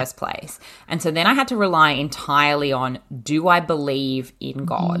the first place. And so then I had to rely entirely on, do I believe in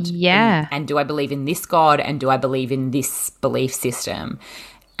God? Yeah. And do I believe in this God? And do I believe in this belief system?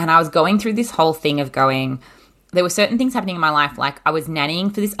 And I was going through this whole thing of going, there were certain things happening in my life. Like I was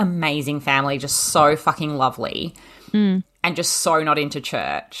nannying for this amazing family, just so fucking lovely and just so not into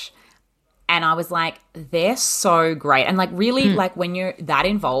church. And I was like, they're so great. And like really like when you're that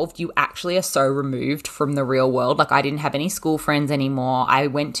involved, you actually are so removed from the real world. Like I didn't have any school friends anymore. I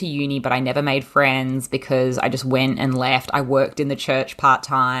went to uni, but I never made friends because I just went and left. I worked in the church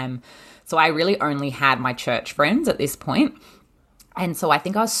part-time. So I really only had my church friends at this point. And so I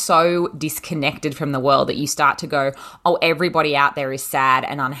think I was so disconnected from the world that you start to go, oh, everybody out there is sad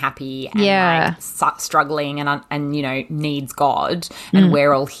and unhappy and like struggling and you know, needs God. And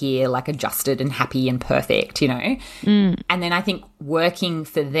we're all here like adjusted and happy and perfect, you know. And then I think working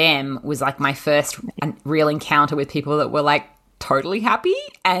for them was like my first real encounter with people that were like totally happy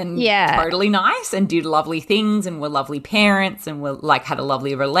and totally nice and did lovely things and were lovely parents and were like had a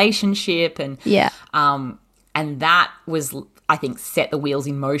lovely relationship. And and that was, I think, set the wheels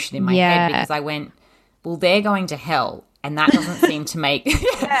in motion in my head because I went, well, they're going to hell and that doesn't seem to make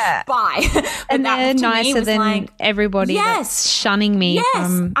bye. And they're nicer than like, everybody that's shunning me.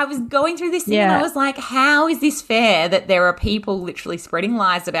 I was going through this thing and I was like, how is this fair that there are people literally spreading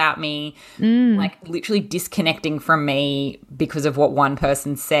lies about me, like literally disconnecting from me because of what one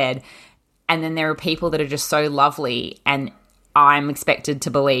person said. And then there are people that are just so lovely and I'm expected to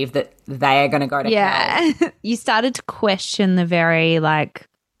believe that they are going to go to hell. You started to question the very, like,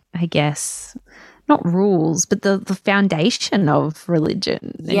 I guess, not rules, but the foundation of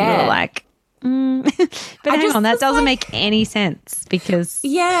religion. And you were like, but hang on, that doesn't make any sense because...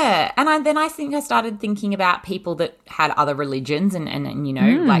 Yeah, and then I think I started thinking about people that had other religions and you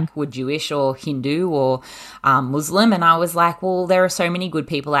know, like were Jewish or Hindu or Muslim, and I was like, well, there are so many good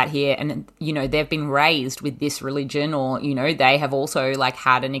people out here and, you know, they've been raised with this religion or, you know, they have also, like,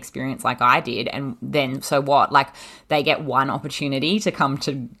 had an experience like I did, and then so what? Like, they get one opportunity to come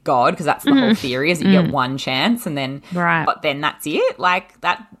to God because that's the whole theory is you get one chance and then... But then that's it. Like,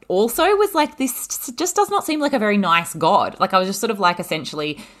 that also was like, this just does not seem like a very nice God. Like I was just sort of like,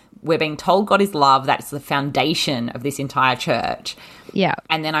 essentially, we're being told God is love. That's the foundation of this entire church. Yeah.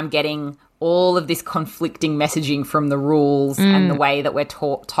 And then I'm getting all of this conflicting messaging from the rules and the way that we're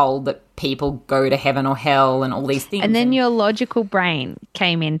told that people go to heaven or hell and all these things. And then your logical brain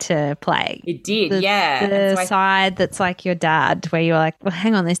came into play. It did, The side that's like your dad where you're like, well,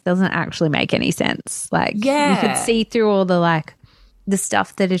 hang on, this doesn't actually make any sense. Like you could see through all the like the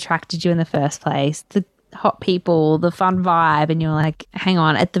stuff that attracted you in the first place, the hot people, the fun vibe, and you're like, hang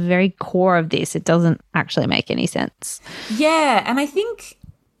on, at the very core of this, it doesn't actually make any sense. Yeah, and I think,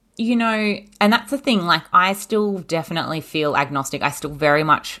 you know, and that's the thing, like I still definitely feel agnostic. I still very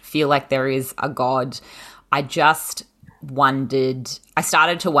much feel like there is a God. I just I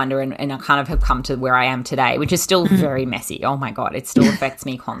started to wonder and I kind of have come to where I am today, which is still very messy. Oh my God, it still affects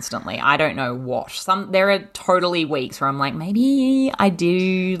me constantly. I don't know what. There are totally weeks where I'm like, maybe I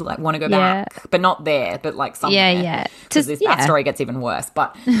do like want to go back, but not there, but like somewhere. Because that story gets even worse.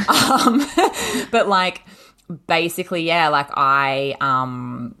 But but like basically, like I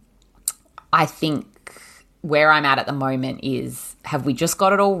think where I'm at the moment is, have we just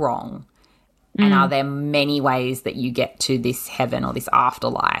got it all wrong? And are there many ways that you get to this heaven or this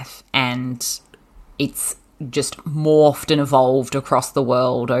afterlife? And it's just morphed and evolved across the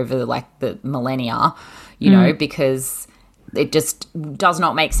world over like the millennia, you know, because it just does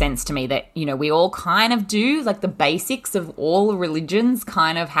not make sense to me that, you know, we all kind of do, like the basics of all religions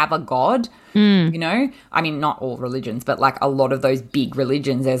kind of have a God, you know? I mean, not all religions, but like a lot of those big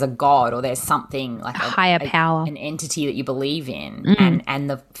religions, there's a God or there's something like a higher power, an entity that you believe in. And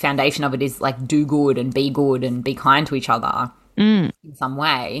the foundation of it is like do good and be kind to each other in some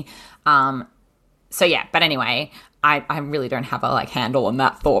way. So yeah, but anyway, I really don't have a like handle on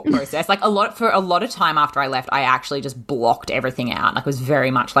that thought process. Like for a lot of time after I left, I actually just blocked everything out. Like it was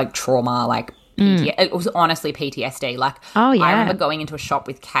very much like trauma, like it was honestly PTSD. Like I remember going into a shop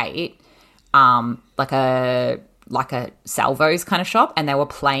with Kate like a Salvo's kind of shop, and they were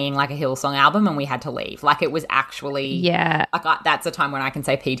playing like a Hillsong album, and we had to leave. Like it was actually like that's a time when I can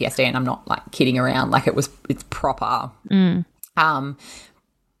say PTSD, and I'm not like kidding around. Like it's proper.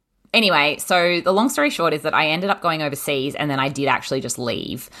 Anyway, so the long story short is that I ended up going overseas, and then I did actually just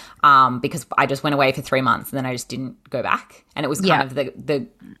leave because I just went away for 3 months, and then I just didn't go back. And it was kind of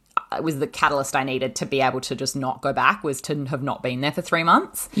it was the catalyst I needed to be able to just not go back, was to have not been there for 3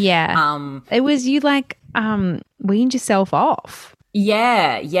 months. Yeah. It was you like weaned yourself off.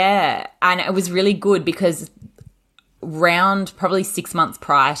 Yeah. And it was really good because around probably 6 months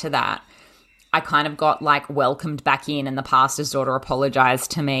prior to that, I kind of got like welcomed back in, and the pastor's daughter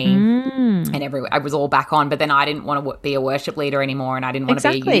apologized to me, and I was all back on. But then I didn't want to be a worship leader anymore, and I didn't want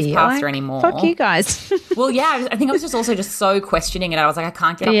to be a youth pastor anymore. Fuck you guys. Well, yeah, I think I was just also just so questioning it. I was like, I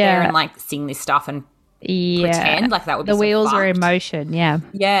can't get up there and like sing this stuff and pretend like that would be the so wheels fucked. are in motion.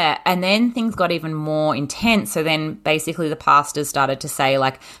 Yeah, and then things got even more intense. So then basically the pastors started to say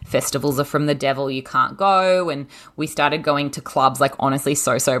like festivals are from the devil, you can't go, and we started going to clubs like honestly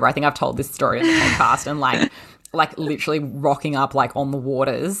so sober. I think I've told this story on the podcast, and like literally rocking up like on the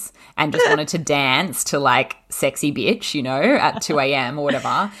waters and just wanted to dance to like Sexy Bitch, you know, at 2 a.m. or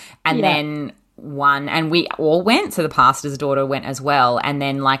whatever. And then and we all went, so the pastor's daughter went as well. And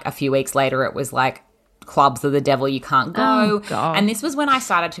then like a few weeks later it was like clubs are the devil, you can't go. Oh, God. And this was when I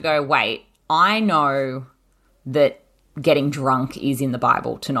started to go, wait, I know that getting drunk is in the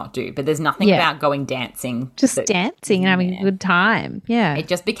Bible to not do, but there's nothing about going dancing. Just dancing and having a good time. Yeah. It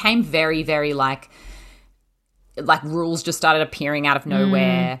just became very, very like rules just started appearing out of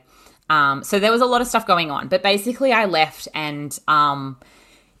nowhere. So there was a lot of stuff going on. But basically I left, and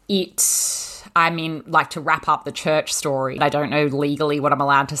like to wrap up the church story, I don't know legally what I'm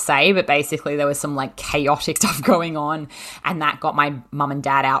allowed to say, but basically there was some like chaotic stuff going on, and that got my mum and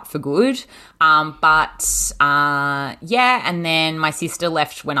dad out for good. And then my sister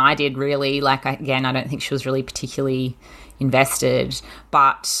left when I did, really. Like, I don't think she was really particularly invested,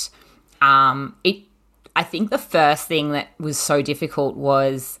 but I think the first thing that was so difficult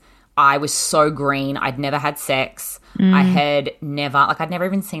was I was so green. I'd never had sex. I'd never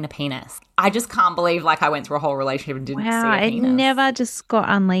even seen a penis. I just can't believe like I went through a whole relationship and didn't see a penis. It never just got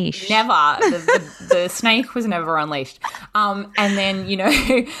unleashed. Never. The snake was never unleashed. And then, you know,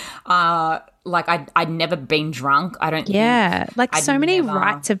 like I'd never been drunk. I don't think. Yeah, like so many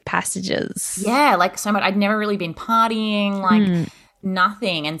rites of passages. Yeah, like so much. I'd never really been partying, like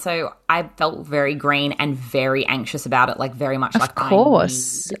nothing. And so I felt very green and very anxious about it, like very much like, of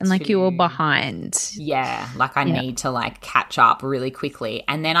course. And like you were behind. Yeah, like I need to like catch up really quickly.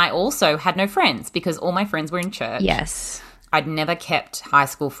 And then I also had no friends because all my friends were in church. Yes. I'd never kept high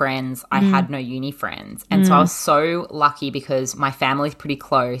school friends. I had no uni friends. And so I was so lucky because my family's pretty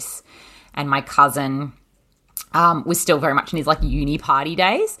close, and my cousin was still very much in his like uni party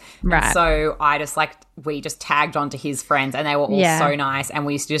days. Right. And so we just tagged onto his friends, and they were all so nice, and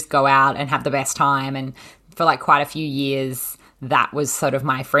we used to just go out and have the best time. And for like quite a few years, that was sort of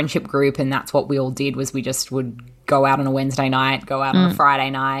my friendship group, and that's what we all did, was we just would go out on a Wednesday night, go out on a Friday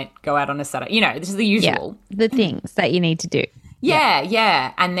night, go out on a Saturday. You know, this is the usual. Yeah, the things that you need to do.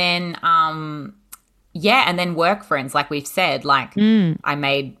 Yeah. And then and then work friends, like we've said, like I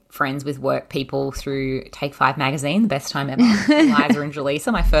made friends with work people through Take 5 magazine, the best time ever. Eliza and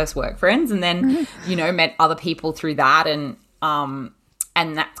Jaleesa, my first work friends, and then you know, met other people through that, and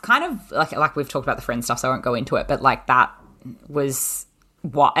that's kind of like we've talked about the friend stuff, so I won't go into it, but like that's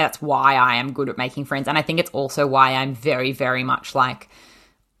why I am good at making friends. And I think it's also why I'm very, very much like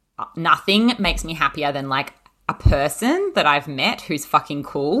nothing makes me happier than like a person that I've met who's fucking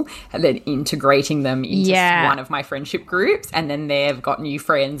cool, and then integrating them into one of my friendship groups, and then they've got new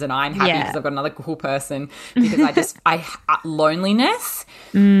friends, and I'm happy because I've got another cool person. Because loneliness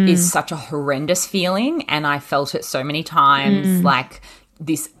is such a horrendous feeling, and I felt it so many times, like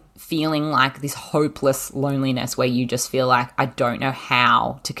this feeling like this hopeless loneliness where you just feel like I don't know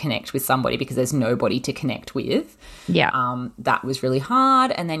how to connect with somebody because there's nobody to connect with. That was really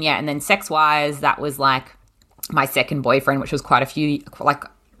hard. And then sex-wise, that was like my second boyfriend, which was quite a few, like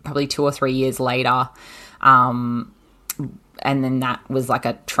probably 2 or 3 years later. And then that was like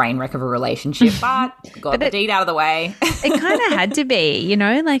a train wreck of a relationship, but got the deed out of the way. It kind of had to be, you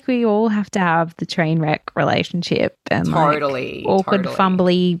know, like we all have to have the train wreck relationship and totally awkward,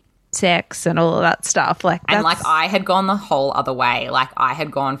 fumbly sex and all of that stuff. And like I had gone the whole other way. Like I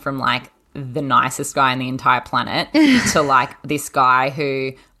had gone from like the nicest guy on the entire planet to like this guy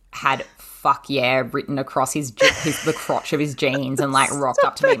who had fuck yeah written across the crotch of his jeans and like rocked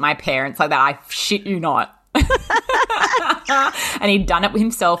up to meet my parents like that. I shit you not. And he'd done it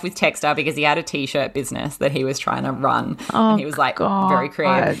himself with Techstar because he had a T-shirt business that he was trying to run. Oh, and he was like very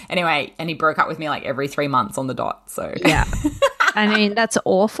creative. Anyway, and he broke up with me like every 3 months on the dot. So yeah. I mean, that's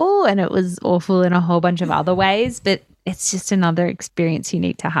awful, and it was awful in a whole bunch of other ways, but it's just another experience you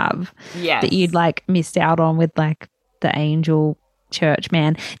need to have that you'd like missed out on with like the angel church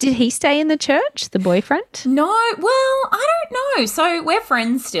man. Did he stay in the church, the boyfriend? No, well, I don't know. So we're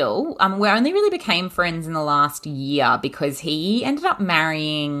friends still. We only really became friends in the last year because he ended up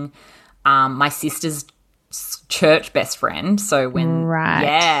marrying my sister's church best friend. So when,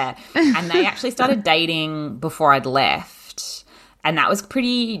 yeah, and they actually started dating before I'd left. And that was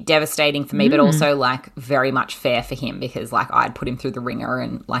pretty devastating for me, but also like very much fair for him because like I'd put him through the ringer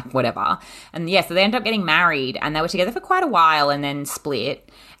and like whatever. And yeah, so they ended up getting married and they were together for quite a while and then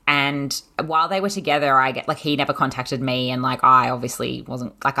split. And while they were together, he never contacted me, and like I obviously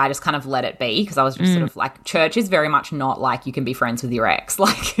wasn't, like I just kind of let it be because I was just sort of like, church is very much not like you can be friends with your ex.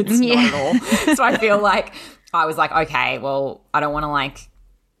 Like it's not at all. So I feel like I was like, okay, well, I don't want to like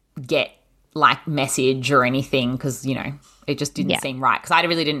get like message or anything because, you know, it just didn't seem right because I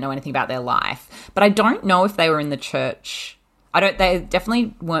really didn't know anything about their life. But I don't know if they were in the church. They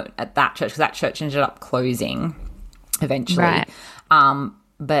definitely weren't at that church because that church ended up closing eventually. Right.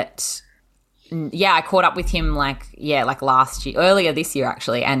 But yeah, I caught up with him last year, earlier this year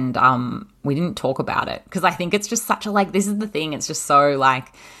actually, and we didn't talk about it because I think it's just such a like, this is the thing, it's just so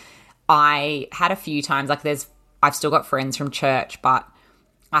like, I had a few times like I've still got friends from church, but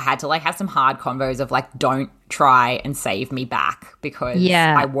I had to like have some hard convos of like, don't try and save me back because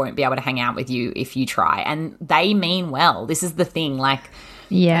I won't be able to hang out with you if you try. And they mean well. This is the thing. Like,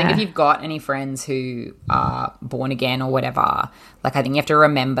 I think if you've got any friends who are born again or whatever, like I think you have to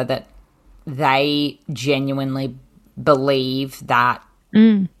remember that they genuinely believe that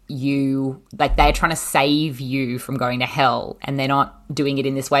you, like they're trying to save you from going to hell, and they're not doing it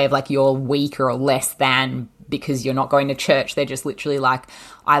in this way of like you're weaker or less than because you're not going to church. They're just literally like,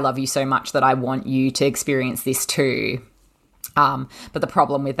 I love you so much that I want you to experience this too. But the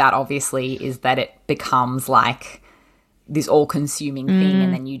problem with that obviously is that it becomes like this all-consuming thing,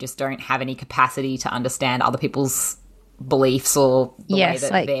 and then you just don't have any capacity to understand other people's beliefs or the way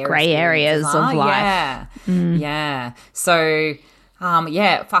that like their grey areas of life. Yeah. So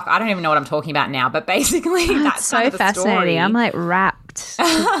I don't even know what I'm talking about now, but basically that's so kind of the fascinating. story. I'm like wrapped.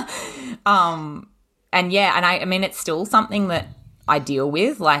 And I mean, it's still something that I deal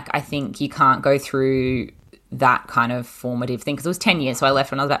with. Like, I think you can't go through that kind of formative thing because it was 10 years. So I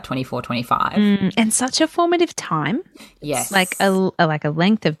left when I was about 24, 25. And such a formative time. Yes. Like a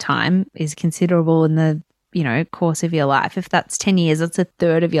length of time is considerable in the, you know, course of your life. If that's 10 years, that's a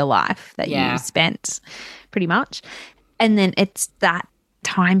third of your life that you spent pretty much. And then it's that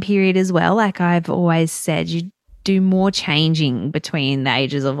time period as well. Like I've always said, you do more changing between the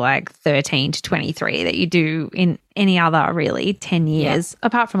ages of like 13 to 23 that you do in any other really 10 years,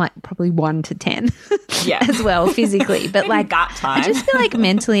 apart from like probably 1 to 10 as well physically. But like that time. I just feel like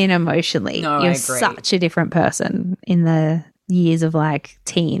mentally and emotionally you're such a different person in the years of like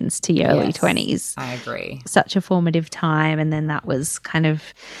teens to your early 20s. I agree. Such a formative time. And then that was kind of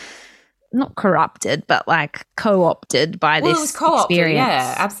not corrupted, but like co-opted by this it was co-opted, experience.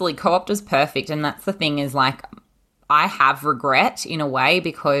 Yeah, absolutely. Co-opt was perfect. And that's the thing is like, I have regret in a way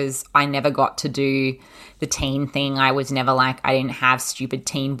because I never got to do the teen thing. I was never like, I didn't have stupid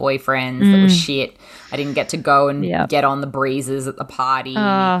teen boyfriends that was shit. I didn't get to go and get on the breezes at the party.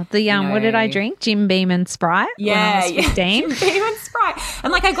 Oh, what did I drink? Jim Beam and Sprite? Yeah, when I was 15? Jim Beam and Sprite.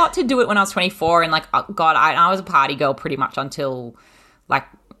 And like I got to do it when I was 24 and like, oh, God, I was a party girl pretty much until like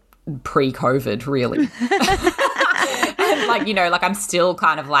pre-COVID really. And like, you know, like I'm still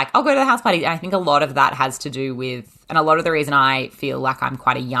kind of like, I'll go to the house party. And I think a lot of that has to do with, and a lot of the reason I feel like I'm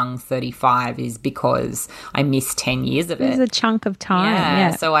quite a young 35 is because I missed 10 years of it. It was a chunk of time.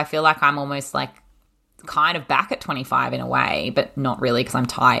 Yeah. So I feel like I'm almost like kind of back at 25 in a way, but not really because I'm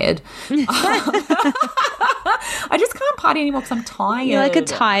tired. I just can't party anymore because I'm tired. You're like a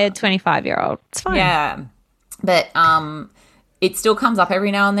tired 25-year-old. It's fine. Yeah. But it still comes up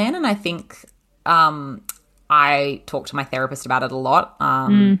every now and then, and I think I talk to my therapist about it a lot.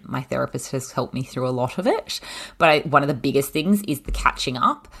 My therapist has helped me through a lot of it. But one of the biggest things is the catching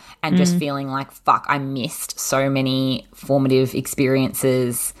up and just feeling like, fuck, I missed so many formative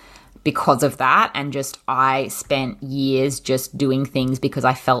experiences because of that. And just I spent years just doing things because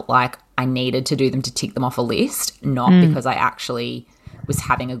I felt like I needed to do them to tick them off a list, not because I actually was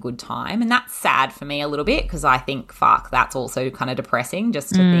having a good time. And that's sad for me a little bit because I think, fuck, that's also kind of depressing just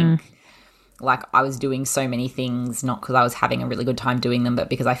to think like I was doing so many things, not because I was having a really good time doing them, but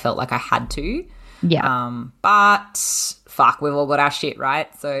because I felt like I had to. Yeah. But fuck, we've all got our shit, right?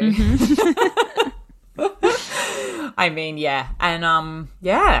 So I mean, yeah. And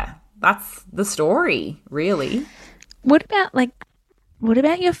yeah, that's the story, really. What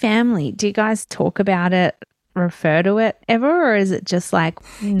about your family? Do you guys talk about it, refer to it ever, or is it just like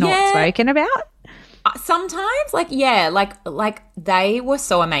not spoken about? Sometimes, like they were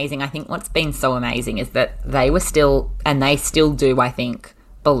so amazing. I think what's been so amazing is that they were still, and they still do, I think,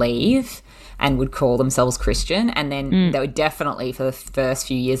 believe and would call themselves Christian. And then they were definitely, for the first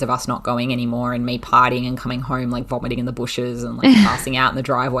few years of us not going anymore and me partying and coming home like vomiting in the bushes and like passing out in the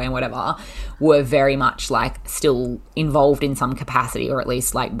driveway and whatever, were very much like still involved in some capacity, or at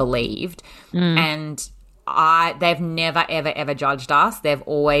least like believed. And they've never, ever, ever judged us. They've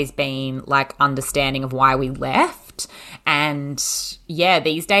always been like understanding of why we left. And yeah,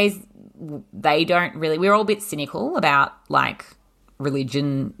 these days they don't really, we're all a bit cynical about like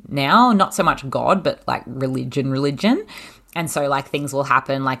religion now, not so much God, but like religion. And so like things will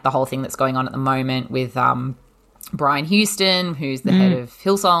happen, like the whole thing that's going on at the moment with Brian Houston, who's the head of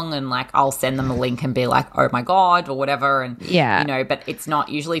Hillsong, and like I'll send them a link and be like, oh my God, or whatever. And, you know, but it's not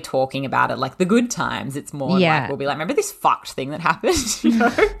usually talking about it like the good times. It's more like, we'll be like, remember this fucked thing that happened? You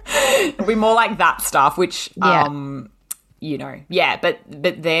know, it'll be more like that stuff, which, you know, but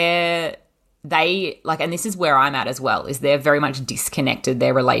they like, and this is where I'm at as well, is they're very much disconnected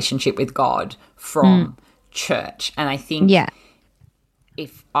their relationship with God from church. And I think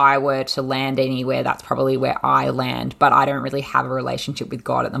if I were to land anywhere, that's probably where I land. But I don't really have a relationship with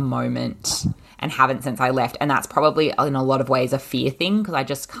God at the moment and haven't since I left. And that's probably in a lot of ways a fear thing, because I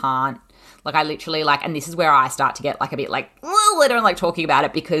just can't, like I literally like, and this is where I start to get like a bit like, well, I don't like talking about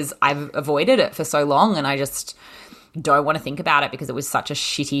it because I've avoided it for so long, and I just don't want to think about it because it was such a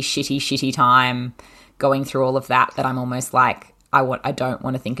shitty time going through all of that I'm almost like, I don't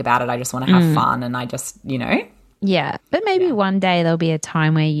want to think about it. I just want to have fun, and I just, you know. Yeah, but maybe one day there'll be a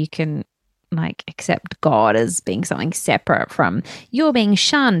time where you can like accept God as being something separate from, you're being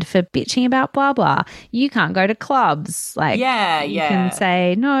shunned for bitching about blah blah. You can't go to clubs. Like you can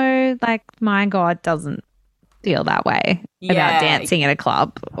say, no, like my God doesn't feel that way about dancing at a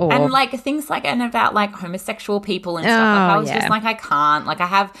club, or and like things like, and about like homosexual people and stuff. Like I was just like, I can't, like I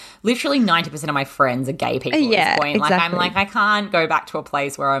have literally 90% of my friends are gay people at this point. Like I'm like, I can't go back to a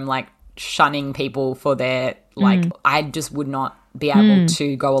place where I'm like shunning people for their like I just would not be able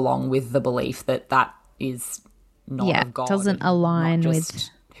to go along with the belief that is not of God, doesn't align with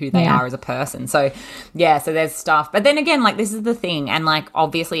who they are as a person. So so there's stuff, but then again, like this is the thing, and like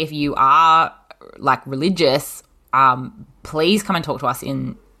obviously if you are like religious, please come and talk to us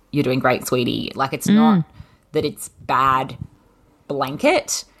in You're Doing Great, Sweetie. Like it's not that it's bad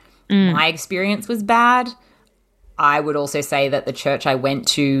blanket. My experience was bad. I would also say that the church I went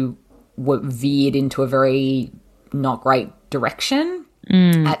to veered into a very not great direction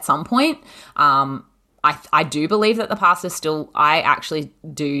at some point. I do believe that the pastors I actually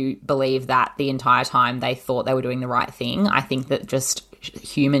do believe that the entire time they thought they were doing the right thing. I think that just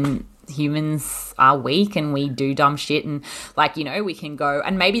humans are weak and we do dumb shit, and like, you know, we can go,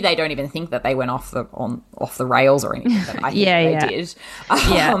 and maybe they don't even think that they went off the rails or anything, but I think they did.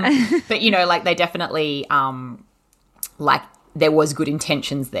 But you know, like they definitely like there was good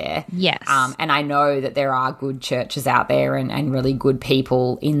intentions there. Yes. And I know that there are good churches out there and really good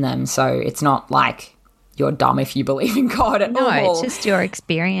people in them, so it's not like you're dumb if you believe in God at all. No, it's just your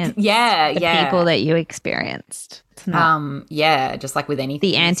experience. People that you experienced. Just like with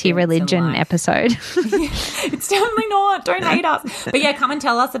anything. The anti-religion episode. It's definitely not. Don't hate us. But yeah, come and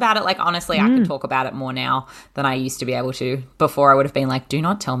tell us about it. Like honestly, I can talk about it more now than I used to be able to. Before I would have been like, do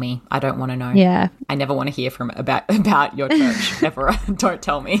not tell me. I don't want to know. Yeah. I never want to hear about your church ever. Don't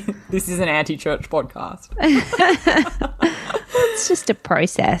tell me. This is an anti-church podcast. It's just a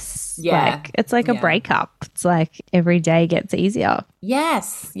process. Yeah. It's like a breakup. It's like every day gets easier.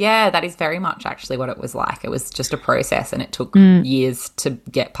 Yes. Yeah, that is very much actually what it was like. It was just a process, and it took years to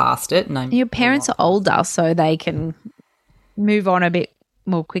get past it. And your parents are older, so they can move on a bit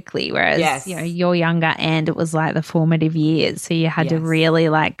more quickly, whereas you know, you're younger and it was like the formative years, so you had to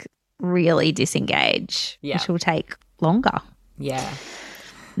really disengage, which will take longer. Yeah.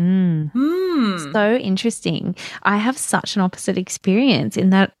 So interesting. I have such an opposite experience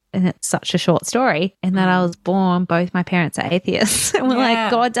in that, and it's such a short story, in that I was born, both my parents are atheists, and we're like,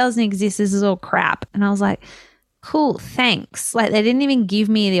 God doesn't exist, this is all crap. And I was like, cool, thanks. Like they didn't even give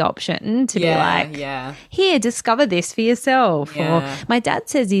me the option to be like, here, discover this for yourself. Or my dad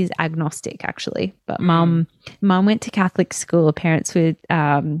says he's agnostic actually, but mum went to Catholic school. Parents were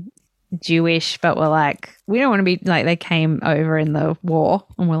Jewish, but we're like, we don't want to be like, they came over in the war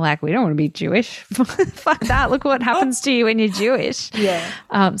and we're like, we don't want to be Jewish. Fuck that. Look what happens to you when you're Jewish.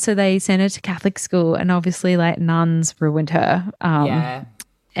 Yeah. So they sent her to Catholic school, and obviously like nuns ruined her.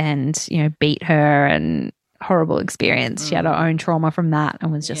 And, you know, beat her, and horrible experience. She had her own trauma from that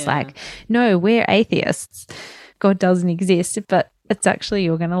and was just like, no, we're atheists. God doesn't exist, but it's actually,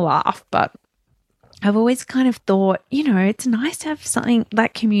 you're going to laugh. But I've always kind of thought, you know, it's nice to have something,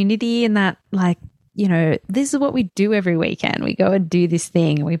 that community, and that, like, you know, this is what we do every weekend. We go and do this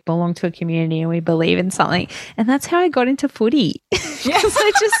thing, and we belong to a community, and we believe in something. And that's how I got into footy. Because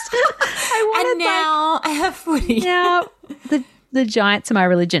I wanted, and now I have footy. Now the Giants are my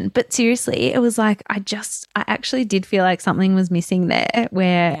religion. But seriously, it was like, I actually did feel like something was missing there,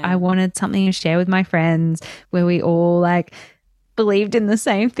 where I wanted something to share with my friends, where we all like believed in the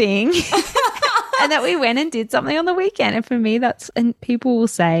same thing. And that we went and did something on the weekend. And for me, and people will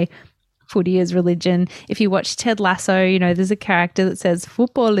say footy is religion. If you watch Ted Lasso, you know, there's a character that says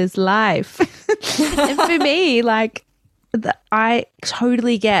football is life. And for me, like, I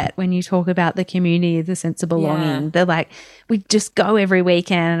totally get when you talk about the community, the sense of belonging. They're like, we just go every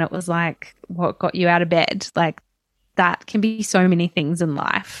weekend, and it was like, what got you out of bed? Like, that can be so many things in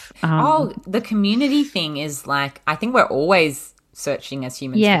life. The community thing is like, I think we're always searching as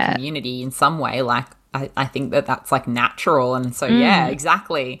humans for community in some way. Like, I think that's like natural. And so,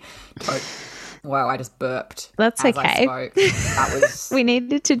 exactly. Wow, I just burped. That's as okay. I spoke. That was we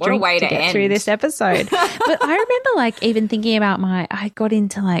needed to drink to get through this episode. But I remember like even thinking about I got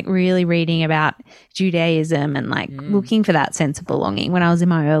into like really reading about Judaism and like looking for that sense of belonging when I was in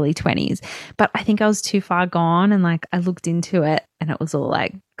my early 20s. But I think I was too far gone, and like I looked into it and it was all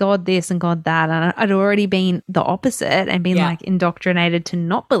like God this and God that. And I'd already been the opposite and been like indoctrinated to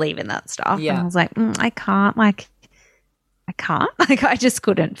not believe in that stuff. Yeah. And I was like, I can't. Like, I just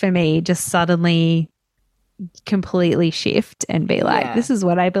couldn't, for me, just suddenly completely shift and be like, this is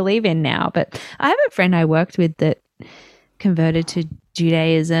what I believe in now. But I have a friend I worked with that converted to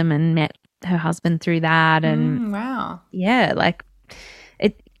Judaism and met her husband through that. And yeah, like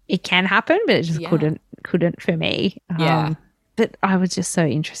it can happen, but it just couldn't for me. But I was just so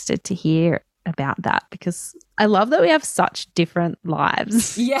interested to hear about that, because I love that we have such different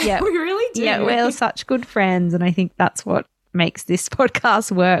lives. Yeah, we really do. Yeah, we're such good friends, and I think that's what makes this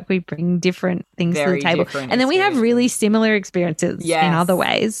podcast work. We bring different things to the table, and then we have really similar experiences in other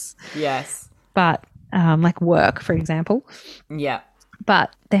ways. Yes, but like work, for example. Yeah,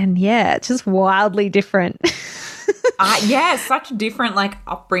 but then just wildly different. Such different like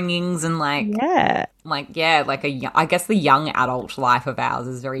upbringings and like I guess the young adult life of ours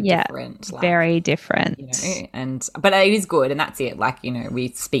is very different. Like, very different. You know, but it is good, and that's it. Like, you know, we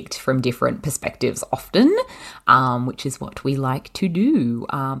speak from different perspectives often, which is what we like to do.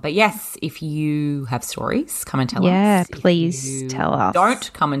 But yes, if you have stories, come and tell us. Yeah, please tell us.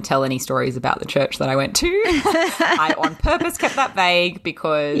 Don't come and tell any stories about the church that I went to. I on purpose kept that vague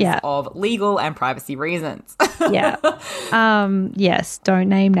because of legal and privacy reasons. Yes, don't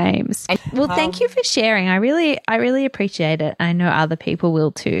name names. Well, thank you for sharing. I really appreciate it. I know other people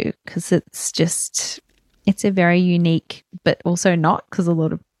will too, because it's a very unique, but also not, because a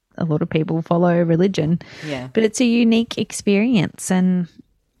lot of people follow religion. Yeah. But it's a unique experience, and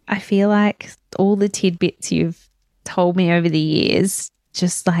I feel like all the tidbits you've told me over the years,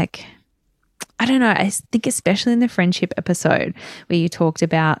 just like, I don't know, I think especially in the friendship episode where you talked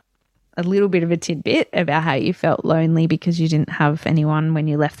about a little bit of a tidbit about how you felt lonely because you didn't have anyone when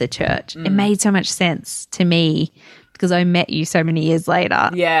you left the church. It made so much sense to me because I met you so many years later.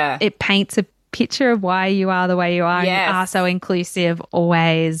 Yeah. It paints a picture of why you are the way you are. Yes. You are so inclusive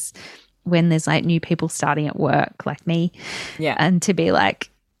always when there's like new people starting at work like me. Yeah. And to be like,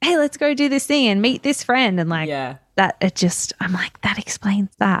 hey, let's go do this thing and meet this friend. And like that, I'm like, that explains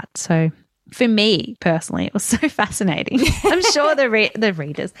that. So for me personally, it was so fascinating. I'm sure the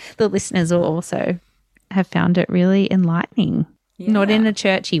readers, the listeners will also have found it really enlightening. Yeah. Not in a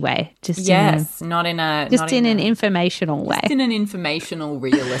churchy way, just not in an informational way. Just in an informational,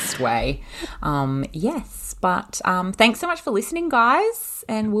 realist way. Yes, but thanks so much for listening, guys,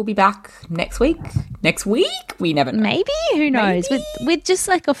 and we'll be back next week. Next week? We never know. Maybe, who knows? With just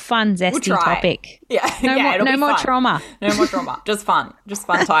like a fun, zesty topic. Yeah, no more trauma. No more trauma. Just fun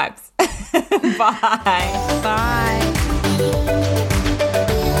times. Bye. Bye.